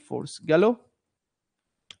applied force. গেল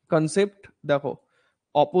কনসেপ্ট দেখো,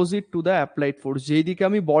 opposite to the applied force, যেই দিকে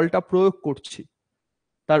আমি বলটা প্রয়োগ করছি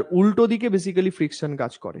তার উল্টো দিকে বেসিক্যালি ফ্রিকশন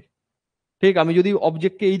কাজ করে। ঠিক, আমি যদি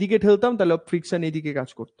অবজেক্টকে এইদিকে ঠেলতাম তাহলে ফ্রিকশন এইদিকে কাজ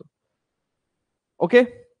করতো। ওকে,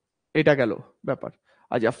 এটা গেল ব্যাপার।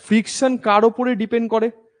 আচ্ছা, ফ্রিকশন কার উপরে ডিপেন্ড করে,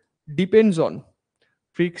 depends on,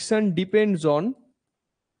 friction depends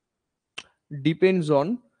on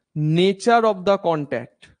nature of the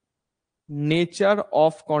contact. Nature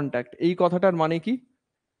of contact, এই কথাটার মানে কি,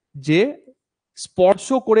 যে স্পর্শ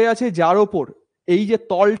করে আছে যার ওপর, এই যে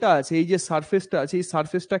তলটা আছে, এই যে সারফেসটা আছে, এই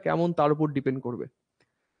সারফেসটা কেমন তার উপর ডিপেন্ড করবে।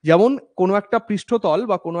 যেমন কোনো একটা পৃষ্ঠতল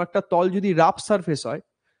বা কোনো একটা তল যদি রাফ সারফেস হয়,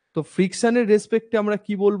 তো ফ্রিকশনের রেসপেক্টে আমরা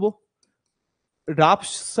কি বলবো, রাফ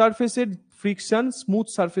সারফেসের ফ্রিকশন স্মুথ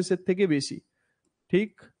সারফেসের থেকে বেশি। ঠিক,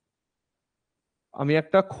 আমি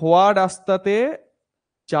একটা খোয়া রাস্তাতে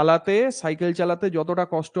সাইকেল চালাতে যতটা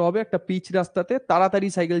কষ্ট হবে, একটা পিচ রাস্তাতে তাড়াতাড়ি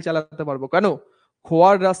সাইকেল চালাতে পারবো। কেন?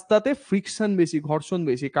 খোয়ার রাস্তাতে ফ্রিকশন বেশি, ঘর্ষণ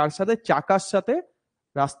বেশি। কার সাথে? চাকার সাথে।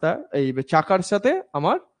 রাস্তা, এই চাকার সাথে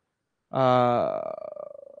আমার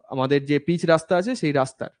আমাদের যে পিচ রাস্তা আছে সেই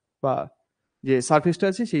রাস্তার, বা যে সারফেসটা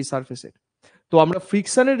আছে সেই সারফেসের। তো আমরা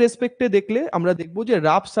ফ্রিকশনের রেসপেক্টে দেখলে আমরা দেখবো যে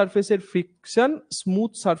রাফ সারফেসের ফ্রিকশন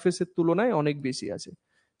স্মুথ সারফেসের তুলনায় অনেক বেশি আছে,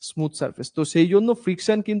 স্মুথ সারফেস। তো সেই জন্য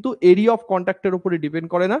ফ্রিকশন কিন্তু এরিয়া অফ কন্ট্যাক্টের উপরে ডিপেন্ড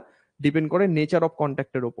করে না, ডিপেন্ড করে নেচার অফ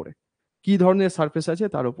কন্ট্যাক্টের উপরে, কি ধরনের সারফেস আছে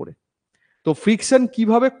তার উপরে। তো ফ্রিকশন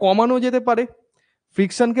কিভাবে কমানো যেতে পারে,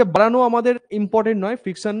 ফ্রিকশনকে বাড়ানো আমাদের ইম্পর্টেন্ট নয়,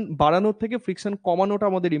 ফ্রিকশন বাড়ানোর থেকে ফ্রিকশন কমানোটা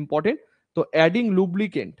আমাদের ইম্পর্টেন্ট। তো অ্যাডিং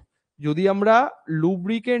লুব্রিকেন্ট, যদি আমরা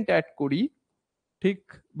লুব্রিকেন্ট অ্যাড করি, ঠিক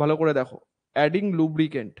ভালো করে দেখো, অ্যাডিং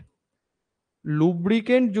লুব্রিকেন্ট,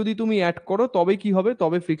 লুব্রিকেন্ট যদি তুমি অ্যাড করো তবে কি হবে,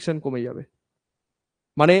 তবে ফ্রিকশন কমে যাবে।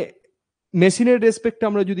 মানে মেশিনের রেসপেক্টে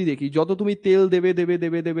আমরা যদি দেখি, যত তুমি তেল দেবে দেবে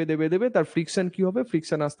দেবে দেবে দেবে দেবে তার ফ্রিকশন কি হবে,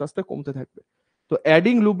 ফ্রিকশন আস্তে আস্তে কমতে থাকবে। তো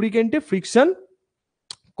অ্যাডিং লুব্রিকেন্টে ফ্রিকশন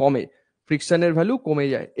কমে, ফ্রিকশনের ভ্যালু কমে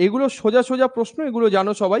যায়। এগুলো সোজা সোজা প্রশ্ন, এগুলো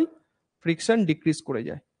জানো সবাই, ফ্রিকশন ডিক্রিজ করে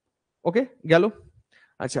যায়। ওকে, গেল।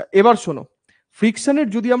 আচ্ছা, এবার শোনো, ফ্রিকশনের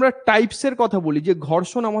যদি আমরা টাইপসের কথা বলি, যে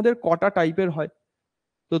ঘর্ষণ আমাদের কটা টাইপের হয়,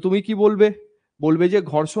 তো তুমি কি বলবে, বলবে যে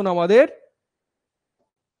ঘর্ষণ আমাদের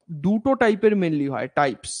দুটো টাইপের মেনলি হয়,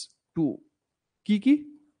 টাইপস টু। কি কি?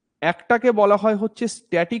 একটাকে বলা হয় হচ্ছে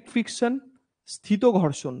স্ট্যাটিক ফ্রিকশন, স্থিত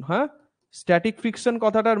ঘর্ষণ। হ্যাঁ, স্ট্যাটিক ফ্রিকশন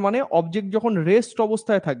কথাটার মানে অবজেক্ট যখন রেস্ট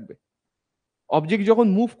অবস্থায় থাকবে, অবজেক্ট যখন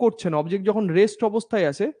মুভ করছে না, অবজেক্ট যখন রেস্ট অবস্থায়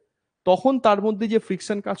আছে, তখন তার মধ্যে যে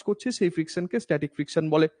ফ্রিকশন কাজ করছে সেই ফ্রিকশনকে স্ট্যাটিক ফ্রিকশন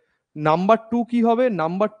বলে। নাম্বার টু কি হবে?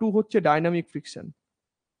 নাম্বার টু হচ্ছে ডাইনামিক ফ্রিকশন।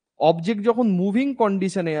 অবজেক্ট যখন মুভিং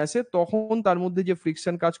কন্ডিশনে আসে তখন তার মধ্যে যে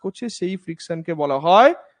ফ্রিকশন কাজ করছে সেই ফ্রিকশনকে বলা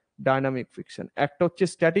হয় ডাইনামিক ফ্রিকশন। একটা হচ্ছে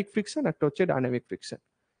স্ট্যাটিক ফ্রিকশন, একটা হচ্ছে ডাইনামিক ফ্রিকশন।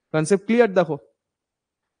 Concept clear? দেখো,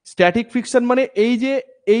 স্ট্যাটিক ফ্রিকশন মানে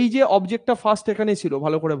এই যে অবজেক্টটা ফার্স্ট এখানে ছিল,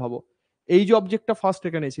 ভালো করে ভাবো, এই যে অবজেক্টটা ফার্স্ট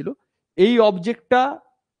এখানে ছিল, এই অবজেক্টটা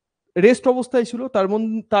রেস্ট অবস্থায় ছিল,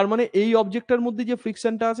 তার মানে এই অবজেক্টটার মধ্যে যে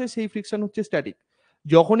ফ্রিকশনটা আছে সেই ফ্রিকশন হচ্ছে স্ট্যাটিক।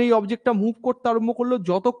 যখন এই অবজেক্টটা মুভ করতে আরম্ভ করলো,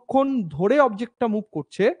 যতক্ষণ ধরে অবজেক্টটা মুভ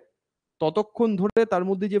করছে ততক্ষণ ধরে তার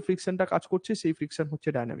মধ্যে যে ফ্রিকশনটা কাজ করছে সেই ফ্রিকশন হচ্ছে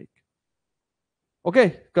ডাইনামিক। ওকে,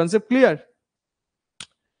 কনসেপ্ট ক্লিয়ার?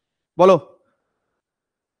 বলো।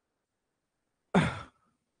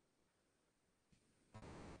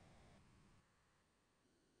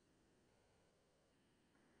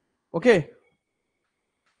 ওকে,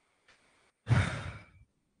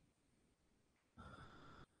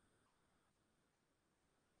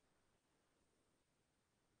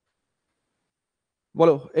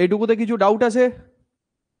 বলো, এইটুকুতে কিছু ডাউট আছে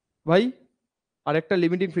ভাই? আরেকটা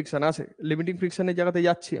লিমিটিং ফ্রিকশন আছে, লিমিটিং ফ্রিকশনের জায়গাতে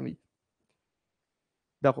যাচ্ছি আমি।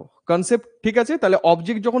 দেখো, কনসেপ্ট ঠিক আছে? তাহলে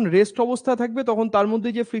অবজেক্ট যখন রেস্ট অবস্থা থাকবে তখন তার মধ্যে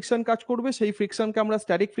যে ফ্রিকশন কাজ করবে সেই ফ্রিকশনকে আমরা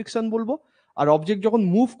স্ট্যাটিক ফ্রিকশন বলবো। আর অবজেক্ট যখন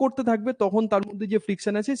মুভ করতে থাকবে তখন তার মধ্যে যে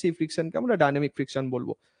ফ্রিকশন আছে সেই ফ্রিকশনকে আমরা ডাইনামিক ফ্রিকশন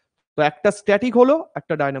বলবো। তো একটা স্ট্যাটিক হলো,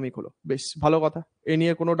 একটা ডাইনামিক হলো, বেশ ভালো কথা, এ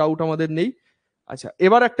নিয়ে কোনো ডাউট আমাদের নেই। আচ্ছা,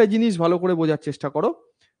 এবার একটা জিনিস ভালো করে বোঝার চেষ্টা করো,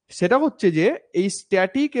 সেটা হচ্ছে যে এই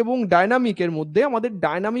স্ট্যাটিক এবং ডাইনামিকের মধ্যে আমাদের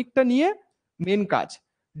ডাইনামিকটা নিয়ে মেন কাজ।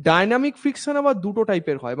 ডাইনামিক ফ্রিকশন আবার দুটো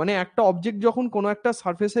টাইপের হয়, মানে একটা অবজেক্ট যখন কোনো একটা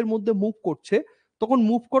সারফেসের মধ্যে মুভ করছে তখন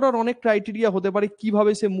মুভ করার অনেক ক্রাইটেরিয়া হতে পারে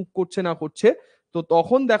কিভাবে সে মুভ করছে না করছে। তো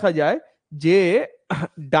তখন দেখা যায় যে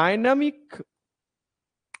ডাইনামিক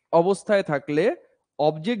অবস্থায় থাকলে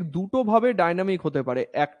অবজেক্ট দুটো ভাবে ডাইনামিক হতে পারে,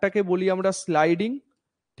 একটাকে বলি আমরা স্লাইডিং,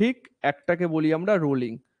 ঠিক, একটাকে বলি আমরা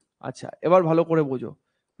রোলিং। আচ্ছা, এবার ভালো করে বোঝো,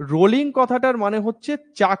 রোলিং কথাটার মানে হচ্ছে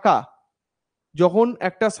চাকা যখন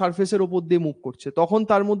একটা সারফেসের উপর দিয়ে মুভ করছে তখন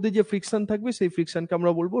তার মধ্যে যে ফ্রিকশন থাকবে সেই ফ্রিকশনকে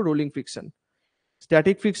আমরা বলবো rolling friction.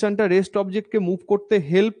 Static ফ্রিকশনটা rest অবজেক্টকে move করতে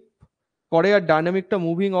হেল্প করে, আর ডাইনামিকটা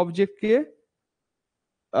মুভিং অবজেক্টকে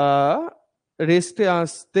রেস্টে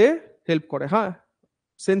আসতে হেল্প করে। হ্যাঁ,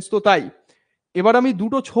 সেন্স তো তাই। এবার আমি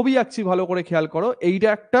দুটো ছবি আঁকছি, ভালো করে খেয়াল করো, এইটা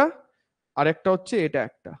একটা আর একটা হচ্ছে এটা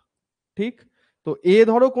একটা, ঠিক? তো এ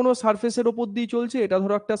ধরো কোনো সারফেসের ওপর দিয়ে চলছে, এটা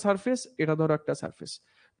ধরো একটা সারফেস, এটা ধরো একটা সারফেস।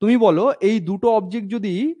 তুমি বলো এই দুটো অবজেক্ট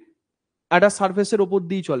যদি একটা সারফেসের ওপর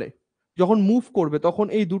দিয়ে চলে, যখন মুভ করবে তখন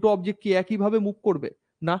এই দুটো অবজেক্ট কি একইভাবে মুভ করবে?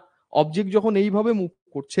 না। অবজেক্ট যখন এইভাবে মুভ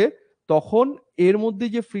করছে তখন এর মধ্যে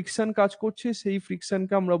যে ফ্রিকশন কাজ করছে সেই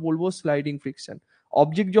ফ্রিকশনকে আমরা বলবো স্লাইডিং ফ্রিকশন।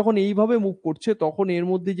 অবজেক্ট যখন এইভাবে মুভ করছে তখন এর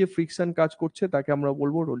মধ্যে যে ফ্রিকশন কাজ করছে তাকে আমরা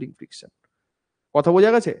বলবো রোলিং ফ্রিকশন। কথা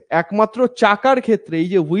বোঝা গেছে? একমাত্র চাকার ক্ষেত্রে, এই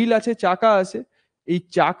যে হুইল আছে, চাকা আছে, এই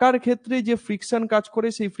চাকার ক্ষেত্রে যে ফ্রিকশন কাজ করে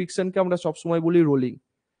সেই ফ্রিকশনকে আমরা সবসময় বলি রোলিং।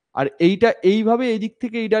 আর এইটা এইভাবে এই দিক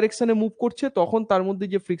থেকে এই ডাইরেকশনে মুভ করছে তখন তার মধ্যে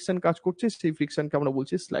যে ফ্রিকশন কাজ করছে সেই ফ্রিকশনকে আমরা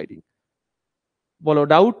বলছি স্লাইডিং। বলো,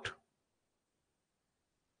 ডাউট?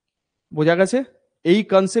 বোঝা গেছে? এই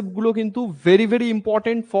কনসেপ্ট গুলো কিন্তু very very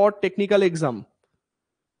important for technical exam.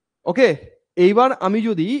 ওকে, এইবার আমি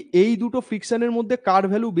যদি এই দুটো ফ্রিকশনের মধ্যে কার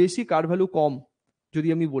ভ্যালু বেশি কার ভ্যালু কম যদি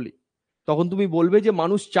আমি বলি, তখন তুমি বলবে যে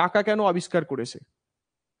মানুষ চাকা কেন আবিষ্কার করেছে?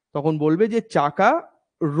 তখন বলবে যে চাকা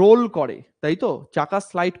রোল করে, তাই তো, চাকা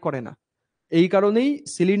স্লাইড করে না। এই কারণেই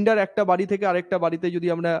সিলিন্ডার একটা বাড়ি থেকে আরেকটা বাড়িতে যদি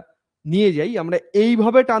আমরা নিয়ে যাই, আমরা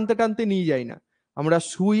এইভাবে টানতে টানতে নিয়ে যাই না, আমরা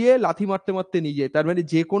শুয়ে লাথি মারতে মারতে নিয়ে যাই। তার মানে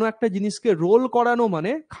যে কোনো একটা জিনিসকে রোল করানো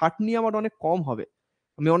মানে খাটনি আমার অনেক কম হবে,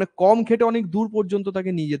 আমি অনেক কম খেটে অনেক দূর পর্যন্ত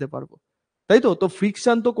তাকে নিয়ে যেতে পারবো, তাই তো? তো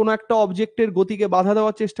ফ্রিকশন তো কোনো একটা অবজেক্টের গতিকে বাধা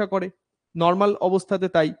দেওয়ার চেষ্টা করে নর্মাল অবস্থাতে,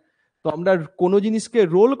 তাই তো আমরা কোনো জিনিসকে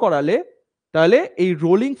রোল করালে তাহলে এই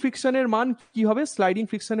রোলিং ফ্রিকশনের মান কি হবে? স্লাইডিং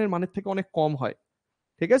ফ্রিকশনের মানের থেকে অনেক কম হয়,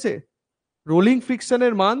 ঠিক আছে? রোলিং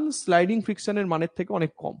ফ্রিকশনের মান স্লাইডিং ফ্রিকশনের মানের থেকে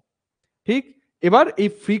অনেক কম, ঠিক? এবার এই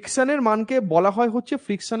ফ্রিকশনের মানকে বলা হয় হচ্ছে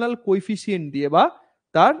ফ্রিকশনাল কোএফিসিয়েন্ট দিয়ে, বা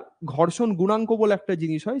তার ঘর্ষণ গুণাঙ্ক বলে একটা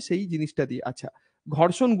জিনিস হয় সেই জিনিসটা দিয়ে। আচ্ছা,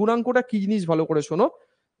 ঘর্ষণ গুণাঙ্কটা কি জিনিস ভালো করে শোনো।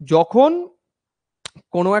 যখন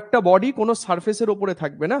কোনো একটা বডি কোনো সারফেসের উপরে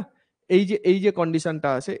থাকবে না, এই যে কন্ডিশনটা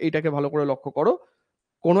আছে এইটাকে ভালো করে লক্ষ্য করো।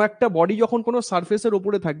 কোনো একটা বডি যখন কোনো সারফেসের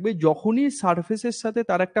উপরে থাকবে, যখনই সারফেসের সাথে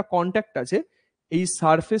তার একটা কন্ট্যাক্ট আছে, এই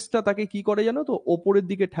সারফেসটা তাকে কি করে জানো তো, ওপরের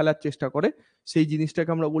দিকে ঠেলার চেষ্টা করে। সেই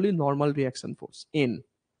জিনিসটাকে আমরা বলি normal reaction force, N.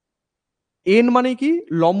 N মানে কি?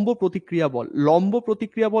 লম্ব প্রতিক্রিয়া বল। লম্ব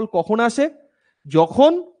প্রতিক্রিয়া বল কখন আসে?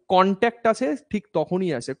 যখন কন্ট্যাক্ট আছে ঠিক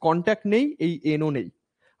তখনই আসে, কন্ট্যাক্ট নেই এই এনও নেই।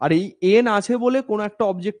 আর এই এন আছে বলে কোনো একটা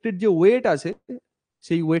অবজেক্টের যে ওয়েট আছে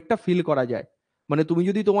সেই ওয়েটটা ফিল করা যায়। মানে তুমি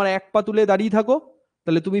যদি তোমার এক পা তুলে দাঁড়িয়ে থাকো,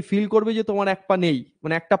 তাহলে তুমি ফিল করবে যে তোমার এক পা নেই,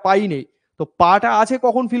 মানে একটা পাই নেই। তো পাটা আছে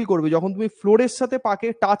কখন ফিল করবে? যখন তুমি ফ্লোরের সাথে পাকে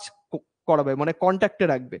টাচ করাবে, মানে কন্ট্যাক্টে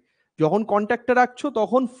রাখবে। যখন কন্ট্যাক্টে রাখছো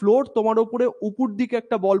তখন ফ্লোর তোমার উপরে উপর দিকে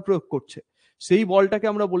একটা বল প্রয়োগ করছে, সেই বলটাকে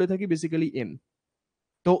আমরা বলে থাকি বেসিক্যালি এন।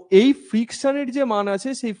 তো এই ফ্রিকশনের যে মান আছে,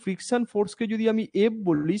 সেই ফ্রিকশন ফোর্সকে যদি আমি এফ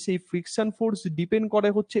বলি, সেই ফ্রিকশন ফোর্স ডিপেন্ড করে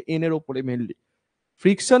হচ্ছে এন এর উপরে মেনলি।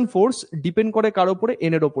 ফ্রিকশন ফোর্স ডিপেন্ড করে কার উপরে?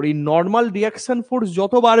 এন এর উপরে। এই নর্মাল রিয়াকশন ফোর্স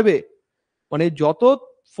যত বাড়বে, মানে যত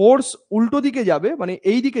ফোর্স উল্টো দিকে যাবে, মানে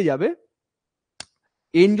এই দিকে যাবে,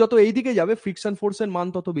 এন যত এই দিকে যাবে, ফ্রিকশন ফোর্সের মান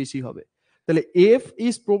তত বেশি হবে। তাহলে এফ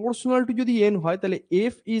ইজ প্রপোর্শনাল টু যদি এন হয়, তাহলে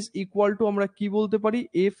এফ ইজ ইকুয়াল টু আমরা কি বলতে পারি?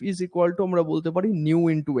 এফ ইজ ইকুয়াল টু আমরা বলতে পারি নিউ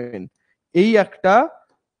ইন্টু এন। এই একটা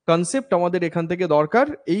কনসেপ্ট আমাদের এখান থেকে দরকার।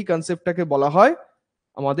 এই কনসেপ্টটাকে বলা হয়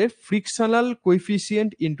আমাদের ফ্রিকশনাল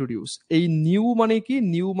কোএফিসিয়েন্ট ইন্ট্রোডিউস। এই নিউ মানে কি?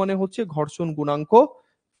 নিউ মানে হচ্ছে ঘর্ষণ গুণাঙ্ক,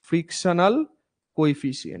 ফ্রিকশনাল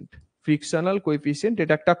কোএফিসিয়েন্ট। ফ্রিকশনাল কোএফিসিয়েন্ট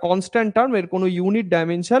এটা একটা কনস্ট্যান্ট টার্ম, এর কোনো ইউনিট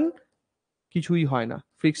ডাইমেনশন কিছুই হয় না।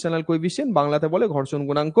 ফ্রিকশনাল কোএফিসিয়েন্ট বাংলাতে বলে ঘর্ষণ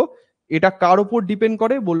গুণাঙ্ক। এটা কার উপর ডিপেন্ড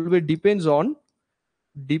করে? বলবে depends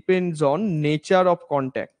on nature of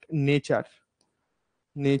contact.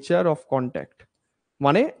 Nature of contact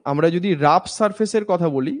মানে আমরা যদি রাফ সারফেসের কথা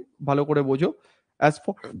বলি, ভালো করে বোঝো। As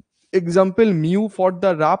for example, mu for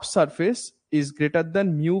the rough surface is greater than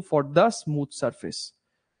mu for the smooth surface.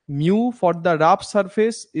 Mu for the rough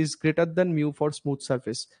surface is greater than mu for smooth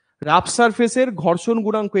surface. Rough সারফেসের ঘর্ষণ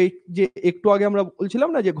গুণাঙ্ক, এই যে একটু আগে আমরা বলছিলাম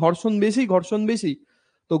না যে ঘর্ষণ বেশি,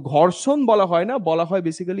 তো ঘর্ষণ বলা হয় না, বলা হয়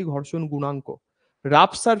বেসিক্যালি ঘর্ষণ গুণাঙ্ক।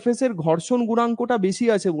 রাফ সারফেসের ঘর্ষণ গুণাঙ্কটা বেশি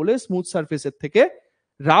আছে বলে স্মুথ সারফেসের থেকে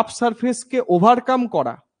রাফ সারফেসকে ওভারকাম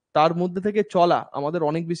করা, তার মধ্যে থেকে চলা আমাদের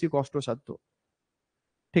অনেক বেশি কষ্টসাধ্য।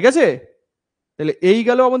 ঠিক আছে? তাহলে এই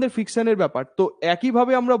গেল আমাদের ফ্রিকশনের ব্যাপার। তো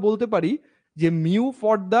একইভাবে আমরা বলতে পারি যে mu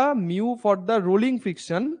for the rolling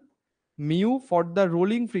friction,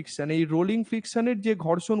 এই রোলিং ফ্রিকশনের যে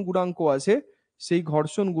ঘর্ষণ গুণাঙ্ক আছে, সেই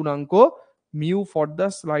ঘর্ষণ গুণাঙ্ক মিউ ফর দ্য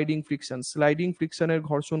স্লাইডিং ফ্রিকশনের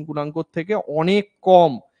ঘর্ষণ গুণাঙ্ক থেকে অনেক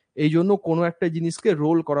কম। এই জন্য কোনো একটা জিনিসকে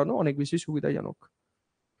রোল করানো অনেক বেশি সুবিধাজনক।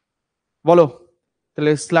 বলো,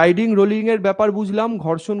 তাহলে স্লাইডিং রোলিং এর ব্যাপার বুঝলাম,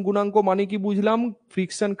 ঘর্ষণ গুণাঙ্ক মানে কি বুঝলাম,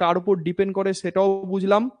 ফ্রিকশন কার উপর ডিপেন্ড করে সেটাও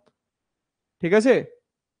বুঝলাম। ঠিক আছে?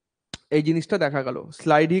 এই জিনিসটা দেখা গেল।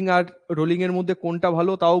 স্লাইডিং আর রোলিং এর মধ্যে কোনটা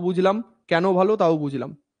ভালো তাও বুঝলাম, কেন ভালো তাও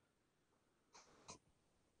বুঝলাম।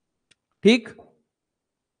 ঠিক,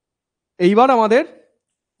 এইবার আমাদের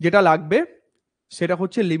যেটা লাগবে সেটা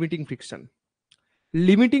হচ্ছে লিমিটিং ফ্রিকশন।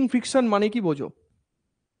 লিমিটিং ফ্রিকশন মানে কি বোঝো?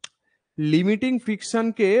 লিমিটিং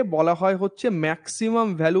ফ্রিকশনকে বলা হয় হচ্ছে maximum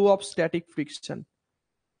value of static friction.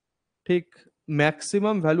 ঠিক,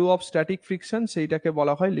 maximum value of static friction, সেইটাকে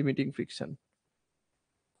বলা হয় লিমিটিং ফ্রিকশন।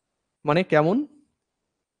 মানে কেমন?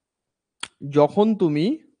 যখন তুমি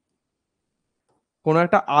কোনো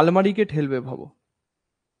একটা আলমারিকে ঠেলবে ভাবো,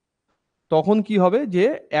 তখন কি হবে যে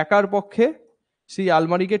একার পক্ষে সেই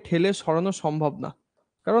আলমারিকে ঠেলে সরানো সম্ভব না।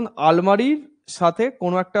 কারণ আলমারির সাথে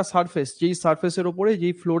কোনো একটা সারফেস, যেই সারফেসের ওপরে,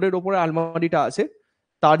 যেই ফ্লোরের ওপরে আলমারিটা আছে,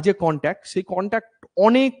 তার যে কন্ট্যাক্ট, সেই কন্ট্যাক্ট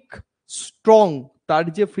অনেক স্ট্রং। তার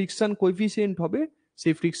যে ফ্রিকশন কোএফিসিয়েন্ট হবে,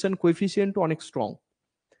 সেই ফ্রিকশন কোএফিসিয়েন্ট অনেক স্ট্রং।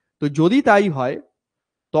 তো যদি তাই হয়,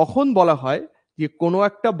 তখন বলা হয় যে কোনো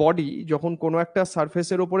একটা বডি যখন কোনো একটা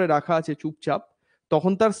সারফেসের ওপরে রাখা আছে চুপচাপ,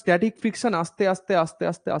 তখন তার স্ট্যাটিক ফ্রিকশন আস্তে আস্তে আস্তে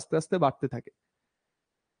আস্তে আস্তে আস্তে বাড়তে থাকে।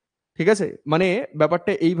 ঠিক আছে? মানে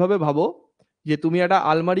ব্যাপারটা এইভাবে ভাবো যে তুমি একটা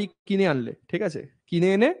আলমারি কিনে আনলে, ঠিক আছে, কিনে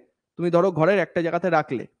এনে তুমি ধরো ঘরের একটা জায়গাতে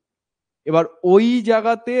রাখলে। এবার ওই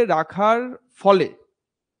জায়গাতে রাখার ফলে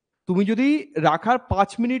তুমি যদি রাখার 5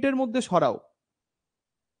 মিনিটের মধ্যে সরাও,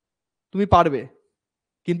 তুমি পারবে।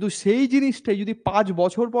 কিন্তু সেই জিনিসটাই যদি 5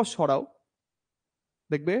 বছর পর সরাও,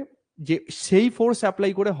 দেখবে যে সেই ফোর্স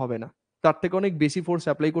অ্যাপ্লাই করে হবে না, তার থেকে অনেক বেশি ফোর্স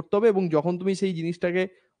অ্যাপ্লাই করতে হবে। এবং যখন তুমি সেই জিনিসটাকে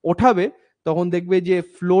ওঠাবে, তখন দেখবে যে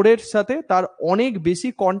ফ্লোরের সাথে তার অনেক বেশি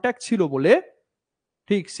কন্ট্যাক্ট ছিল বলে,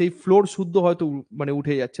 ঠিক সেই ফ্লোর শুদ্ধ হয়তো মানে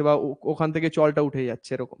উঠে যাচ্ছে বা ওখান থেকে জলটা উঠে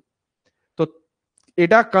যাচ্ছে এরকম। তো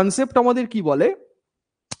এটা কনসেপ্ট আমাদের কি বলে,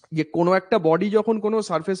 যে কোনো একটা বডি যখন কোনো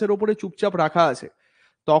সারফেসের উপরে চুপচাপ রাখা আছে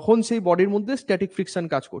তখন সেই বডির মধ্যে স্ট্যাটিক ফ্রিকশন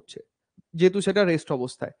কাজ করছে, যেহেতু সেটা রেস্ট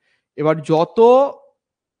অবস্থায়। এবার যত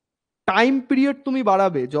টাইম পিরিয়ড তুমি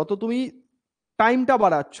বাড়াবে, যত তুমি টাইমটা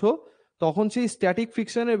বাড়াচ্ছ, তখন সেই স্ট্যাটিক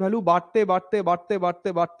ফ্রিকশনের ভ্যালু বাড়তে বাড়তে বাড়তে বাড়তে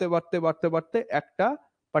বাড়তে বাড়তে বাড়তে বাড়তে একটা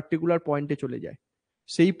পার্টিকুলার পয়েন্টে চলে যায়।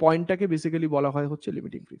 সেই পয়েন্টটাকে বেসিক্যালি বলা হয় হচ্ছে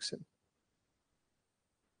লিমিটিং ফ্রিকশন।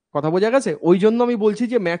 কথা বোঝা গেছে? ওই জন্য আমি বলছি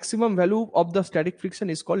যে maximum value of the static friction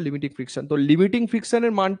is called limiting friction. তো লিমিটিং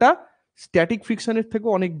ফ্রিকশনের মানটা স্ট্যাটিক ফ্রিকশনের থেকে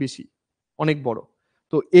অনেক বেশি, অনেক বড়।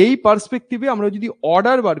 তো এই পার্সপেক্টিভে আমরা যদি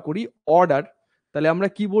অর্ডার বার করি, অর্ডার, তাহলে আমরা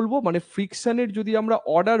কি বলবো, মানে ফ্রিকশনের যদি আমরা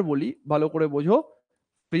অর্ডার বলি, ভালো করে বোঝো,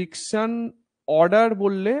 ফ্রিকশন অর্ডার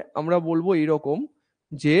বললে আমরা বলবো এরকম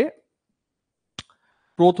যে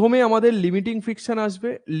প্রথমে আমাদের লিমিটিং ফ্রিকশন আসবে,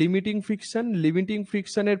 লিমিটিং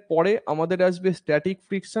ফ্রিকশনের পরে আমাদের আসবে স্ট্যাটিক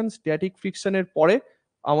ফ্রিকশন, স্ট্যাটিক ফ্রিকশনের পরে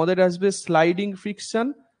আমাদের আসবে স্লাইডিং ফ্রিকশন,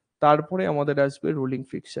 তারপরে আমাদের আসবে রোলিং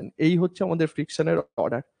ফ্রিকশন। এই হচ্ছে আমাদের ফ্রিকশনের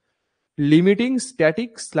order, limiting,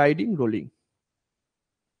 static, sliding, rolling.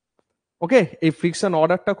 ওকে, এই ফ্রিকশন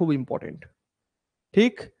অর্ডারটা খুব ইম্পর্টেন্ট।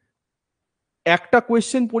 ঠিক, একটা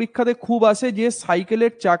কোয়েশ্চেন পরীক্ষাতে খুব আসে যে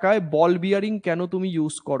সাইকেলের চাকায় বল বিয়ারিং কেন তুমি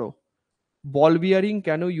ইউজ করো, বল বিয়ারিং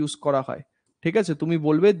কেন ইউজ করা হয়। ঠিক আছে, তুমি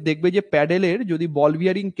বলবে, দেখবে যে প্যাডেলের যদি বল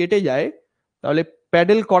বিয়ারিং কেটে যায় তাহলে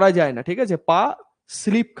প্যাডেল করা যায় না। ঠিক আছে, পা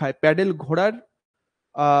স্লিপ খায়, প্যাডেল ঘোড়ার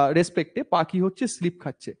রেসপেক্টে পা কি হচ্ছে, স্লিপ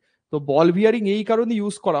খাচ্ছে। তো বল বিয়ারিং এই কারণে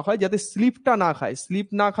ইউজ করা হয় যাতে স্লিপটা না খায়। স্লিপ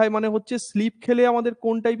না খায় মানে হচ্ছে স্লিপ খেলে আমাদের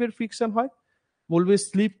কোন টাইপের ফ্রিকশন হয়, বলবে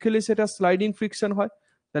স্লিপ খেলে সেটা স্লাইডিং ফ্রিকশন হয়।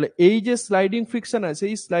 তাহলে এই যে স্লাইডিং ফ্রিকশন আছে,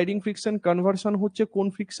 এই স্লাইডিং ফ্রিকশন কনভার্সন হচ্ছে কোন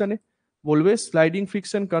ফ্রিকশনে, বলবে স্লাইডিং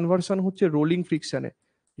ফ্রিকশন কনভার্সন হচ্ছে রোলিং ফ্রিকশনে।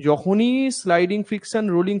 যখনই স্লাইডিং ফ্রিকশন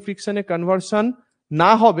রোলিং ফ্রিকশনে কনভার্সন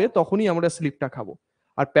না হবে তখনই আমরা স্লিপটা খাবো।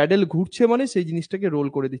 আর প্যাডেল ঘুরছে মানে সেই জিনিসটাকে রোল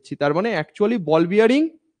করে দিচ্ছি। তার মানে অ্যাকচুয়ালি বল বিয়ারিং,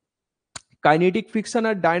 কাইনেটিক ফ্রিকশন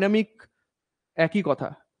আর ডাইনামিক একই কথা।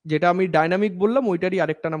 যেটা আমি ডাইনামিক বললাম ওইটারই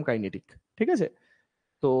আরেকটা নাম কাইনেটিক। ঠিক আছে,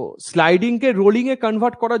 তো স্লাইডিং কে রোলিং এ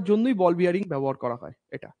কনভার্ট করার জন্যই বল বিয়ারিং ব্যবহার করা হয়।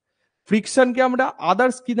 এটা ফ্রিকশনকে আমরা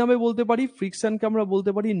আদার্স কি নামে বলতে পারি, ফ্রিকশনকে আমরা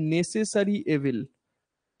বলতে পারি নেসেসারি এভিল।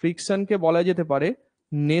 ফ্রিকশনকে বলা যেতে পারে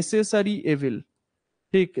নেসেসারি এভিল।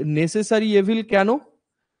 ঠিক, নেসেসারি এভিল কেন,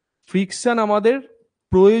 ফ্রিকশন আমাদের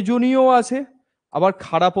প্রয়োজনীয় আছে আবার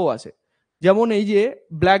খারাপও আছে। যেমন এই যে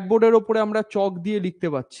ব্ল্যাকবোর্ডের ওপরে আমরা চক দিয়ে লিখতে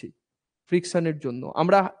পাচ্ছি, ফ্রিকশনের জন্য।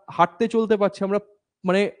 আমরা হাঁটতে চলতে পারছি, আমরা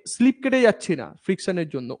মানে স্লিপ কেটে যাচ্ছি না ফ্রিকশনের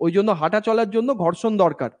জন্য। ওই জন্য হাঁটা চলার জন্য ঘর্ষণ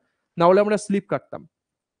দরকার, না হলে আমরা স্লিপ কাটতাম।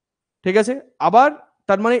 ঠিক আছে, আবার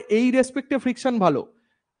তার মানে এই রেসপেক্টে ফ্রিকশন ভালো।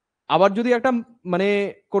 আবার যদি একটা মানে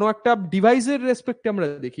কোনো একটা ডিভাইসের রেসপেক্টে আমরা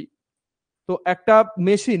দেখি, তো একটা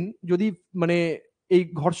মেশিন যদি মানে এই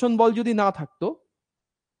ঘর্ষণ বল যদি না থাকতো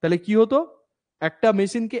তাহলে কি হতো, একটা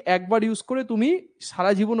মেশিনকে একবার ইউজ করে তুমি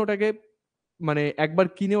সারা জীবন ওটাকে মানে একবার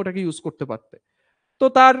কিনে ওটাকে ইউজ করতে পারতে। তো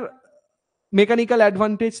তার মেকানিক্যাল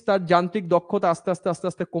অ্যাডভান্টেজ, তার যান্ত্রিক দক্ষতা আস্তে আস্তে আস্তে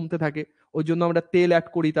আস্তে কমতে থাকে। ওই জন্য আমরা তেল অ্যাড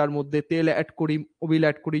করি, তার মধ্যে তেল অ্যাড করি, অয়েল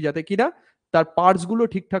অ্যাড করি, যাতে কিনা তার পার্টস গুলো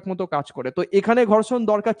ঠিকঠাক মতো কাজ করে। তো এখানে ঘর্ষণ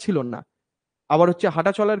দরকার ছিল না, আবার হচ্ছে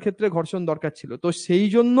হাঁটা চলার ক্ষেত্রে ঘর্ষণ দরকার ছিল। তো সেই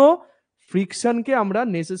জন্য ফ্রিকশনকে আমরা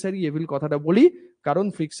নেসেসারি এভিল কথাটা বলি, কারণ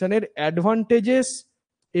ফ্রিকশনের অ্যাডভান্টেজেস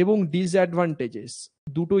এবং ডিসঅ্যাডভান্টেজেস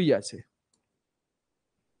দুটোই আছে।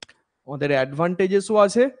 আমাদের অ্যাডভান্টেজেসও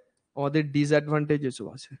আছে, আমাদের ডিসঅ্যাডভান্টেজেসও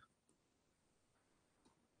আছে।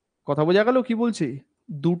 কথা বোঝা গেল কি বলছি?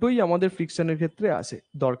 দুটোই আমাদের ফ্রিকশনের ক্ষেত্রে আছে,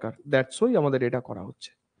 দরকার। দ্যাটস ওয়াই আমাদের এটা করা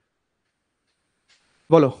হচ্ছে।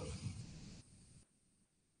 বলো,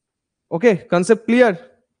 ওকে, কনসেপ্ট ক্লিয়ার?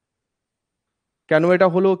 কেন এটা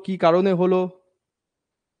হলো, কি কারণে হলো?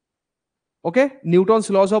 ওকে, নিউটনস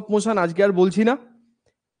লস অফ মোশন আজকে আর বলছি না।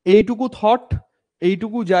 এইটুকু থট,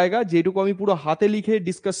 এইটুকু জায়গা যেটুকু আমি পুরো হাতে লিখে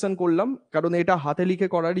ডিসকাশন করলাম, কারণ এটা হাতে লিখে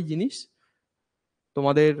করারই জিনিস,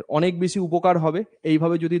 তোমাদের অনেক বেশি উপকার হবে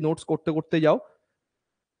এইভাবে যদি নোটস করতে করতে যাও।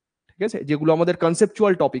 ঠিক আছে, যেগুলো আমাদের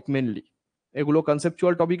কনসেপচুয়াল টপিক, মেনলি এগুলো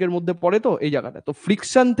কনসেপচুয়াল টপিকের মধ্যে পড়ে। তো এই জায়গাটা তো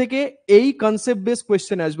ফ্রিকশন থেকে এই কনসেপ্ট বেস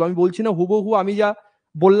কোয়েশ্চেন আসবে। আমি বলছি না হুবহু আমি যা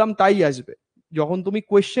বললাম তাই আসবে। যখন তুমি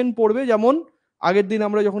কোয়েশ্চেন পড়বে, যেমন আগের দিন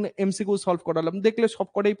আমরা যখন এমসিকিউ সলভ করালাম, দেখলে সব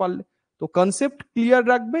কটাই পারলে। তো কনসেপ্ট ক্লিয়ার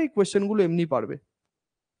রাখবে, এই কোয়েশ্চেন গুলো এমনি পারবে।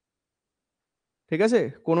 ঠিক আছে,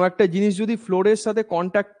 কোনো একটা জিনিস যদি ফ্লোরের সাথে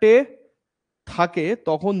কন্ট্যাক্টে থাকে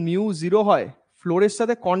তখন মিউ জিরো হয়, ফ্লোরের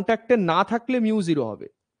সাথে কন্ট্যাক্টে না থাকলে মিউ জিরো হবে।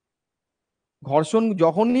 ঘর্ষণ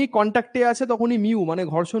যখনই কন্ট্যাক্টে আছে তখনই মিউ মানে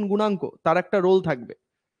ঘর্ষণ গুণাঙ্ক, তার একটা রোল থাকবে।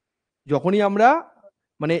 যখনই আমরা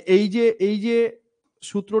মানে এই যে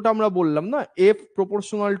সূত্রটা আমরা বললাম না, এফ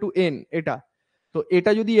প্রপোর্শনাল টু এন, এটা তো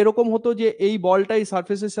এটা যদি এরকম হতো যে এই বলটা এই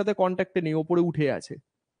সারফেসের সাথে কন্ট্যাক্টে নেই, ওপরে উঠে আছে,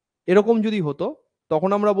 এরকম যদি হতো তখন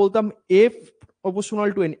আমরা বলতাম এফ প্রপোর্শনাল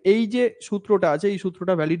টু এন, এই যে সূত্রটা আছে এই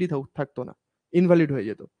সূত্রটা ভ্যালিডই থাকতো না, ইনভ্যালিড হয়ে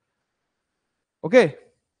যেত। ওকে,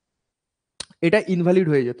 এটা ইনভ্যালিড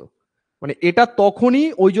হয়ে যেত, মানে এটা তখনই,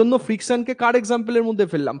 ওই জন্য ফ্রিকশনকে কার এক্সাম্পলের মধ্যে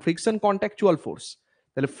ফেললাম, ফ্রিকশন কন্ট্যাকচুয়াল ফোর্স।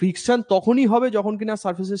 তাহলে ফ্রিকশন তখনই হবে যখন কিনা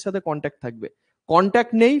সারফেসের সাথে কন্ট্যাক্ট থাকবে,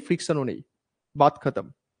 কন্ট্যাক্ট নেই ফ্রিকশনও নেই, বাত খতম।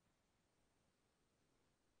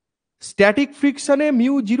 স্ট্যাটিক ফ্রিকশনে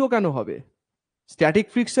মিউ জিরো কেন হবে? স্ট্যাটিক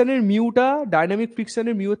ফ্রিকশনের মিউটা ডাইনামিক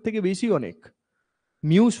ফ্রিকশনের মিউ এর থেকে বেশি অনেক।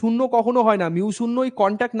 মিউ শূন্য কখনো হয় না, মিউ শূন্য ওই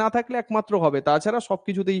কন্ট্যাক্ট না থাকলে একমাত্র হবে, তাছাড়া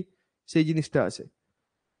সবকিছুতেই সেই জিনিসটা আছে।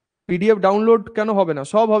 পিডিএফ ডাউনলোড কেন হবে না?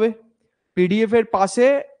 সব হবে। পিডিএফ এর পাশে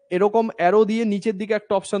এরকম অ্যারো দিয়ে নিচের দিকে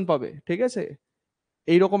একটা অপশন পাবে, ঠিক আছে,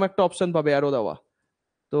 এইরকম একটা অপশন পাবে অ্যারো দেওয়া,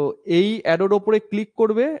 তো এই অ্যারোর ওপরে ক্লিক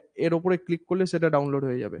করবে, এর ওপরে ক্লিক করলে সেটা ডাউনলোড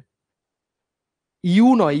হয়ে যাবে। ইউ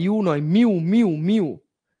নয় মিউ মিউ মিউ,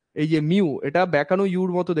 এই যে মিউ, এটা বেঁকানো ইউর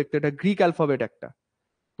মতো দেখতে, এটা গ্রিক অ্যালফাবেট একটা।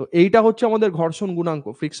 তো এইটা হচ্ছে আমাদের ঘর্ষণ গুণাঙ্ক,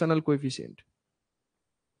 ফ্রিকশনাল কোএফিসিয়েন্ট।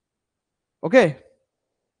 ওকে,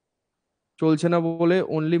 চলছে না বলে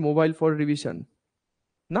অনলি মোবাইল ফর রিভিশন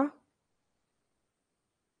না,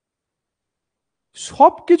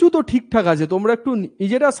 সবকিছু তো ঠিকঠাক আছে, তোমরা একটু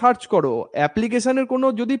নিজেরা সার্চ করো, অ্যাপ্লিকেশনের কোনো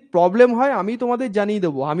যদি প্রবলেম হয় আমি তোমাদের জানিয়ে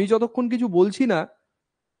দেবো, আমি যতক্ষণ কিছু বলছি না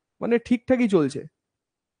মানে ঠিকঠাকই চলছে।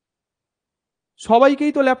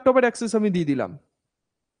 সবাইকেই তো ল্যাপটপের অ্যাক্সেস আমি দিয়ে দিলাম,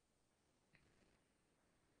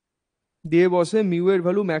 দিয়ে বসে মিউ এর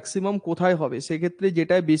ভ্যালু ম্যাক্সিমাম কোথায় হবে, সেক্ষেত্রে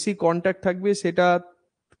যেটায় বেশি কন্ট্যাক্ট থাকবে সেটা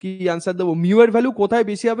কি অ্যান্সার দেবো। মিউ এর ভ্যালু কোথায়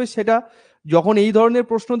বেশি হবে সেটা যখন এই ধরনের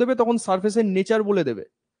প্রশ্ন দেবে তখন সারফেসের নেচার বলে দেবে,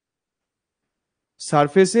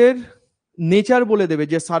 সারফেসের নেচার বলে দেবে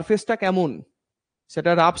যে সারফেসটা কেমন,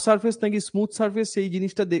 সেটা রাফ সারফেস নাকি স্মুথ সারফেস, সেই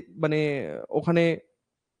জিনিসটা মানে ওখানে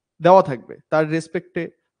দেওয়া থাকবে, তার রেসপেক্টে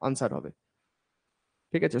আনসার হবে।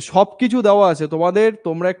 ঠিক আছে, সবকিছু দেওয়া আছে তোমাদের,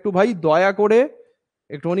 তোমরা একটু ভাই দয়া করে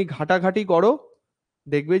একটুখানি ঘাটাঘাটি করো,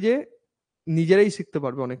 দেখবে যে নিজেরাই শিখতে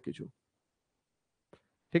পারবে অনেক কিছু।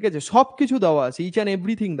 ঠিক আছে, সবকিছু দেওয়া আছে, ইচ অ্যান্ড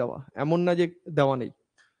এভরিথিং দেওয়া, এমন না যে দেওয়া নেই।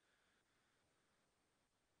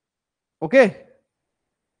 ওকে,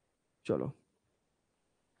 চলো।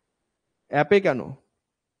 অ্যাপে কেন?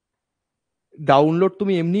 ডাউনলোড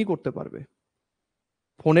তুমি এমনিই করতে পারবে,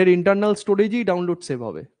 ফোনের ইন্টারনাল স্টোরেজেই ডাউনলোড সেভ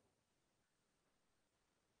হবে।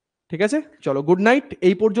 ঠিক আছে, চলো গুড নাইট,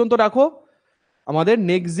 এই পর্যন্ত রাখো। আমাদের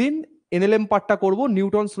নেক্সট দিন এনএলএম পার্টটা করব,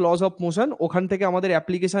 নিউটনস লস অফ মোশন, ওখান থেকে আমাদের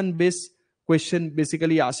অ্যাপ্লিকেশন বেস কোয়েশ্চেন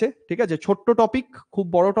বেসিক্যালি আসে। ঠিক আছে, ছোট্ট টপিক, খুব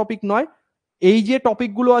বড় টপিক নয়। এই যে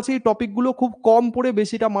টপিকগুলো আছে এই টপিকগুলো খুব কম পড়ে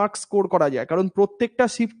বেশিটা মার্কস স্কোর করা যায়, কারণ প্রত্যেকটা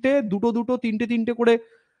শিফটে দুটো দুটো তিনটে তিনটে করে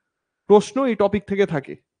প্রশ্ন এই টপিক থেকে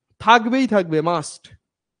থাকে, থাকবেই থাকবে, মাস্ট।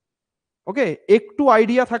 ওকে, একটু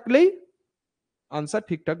আইডিয়া থাকলেই আনসার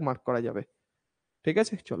ঠিকঠাক মার্ক করা যাবে। ঠিক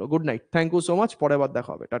আছে, চলো good night, thank you so much, পরের বার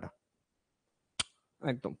দেখা হবে, টাটা।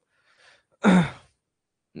 একদম।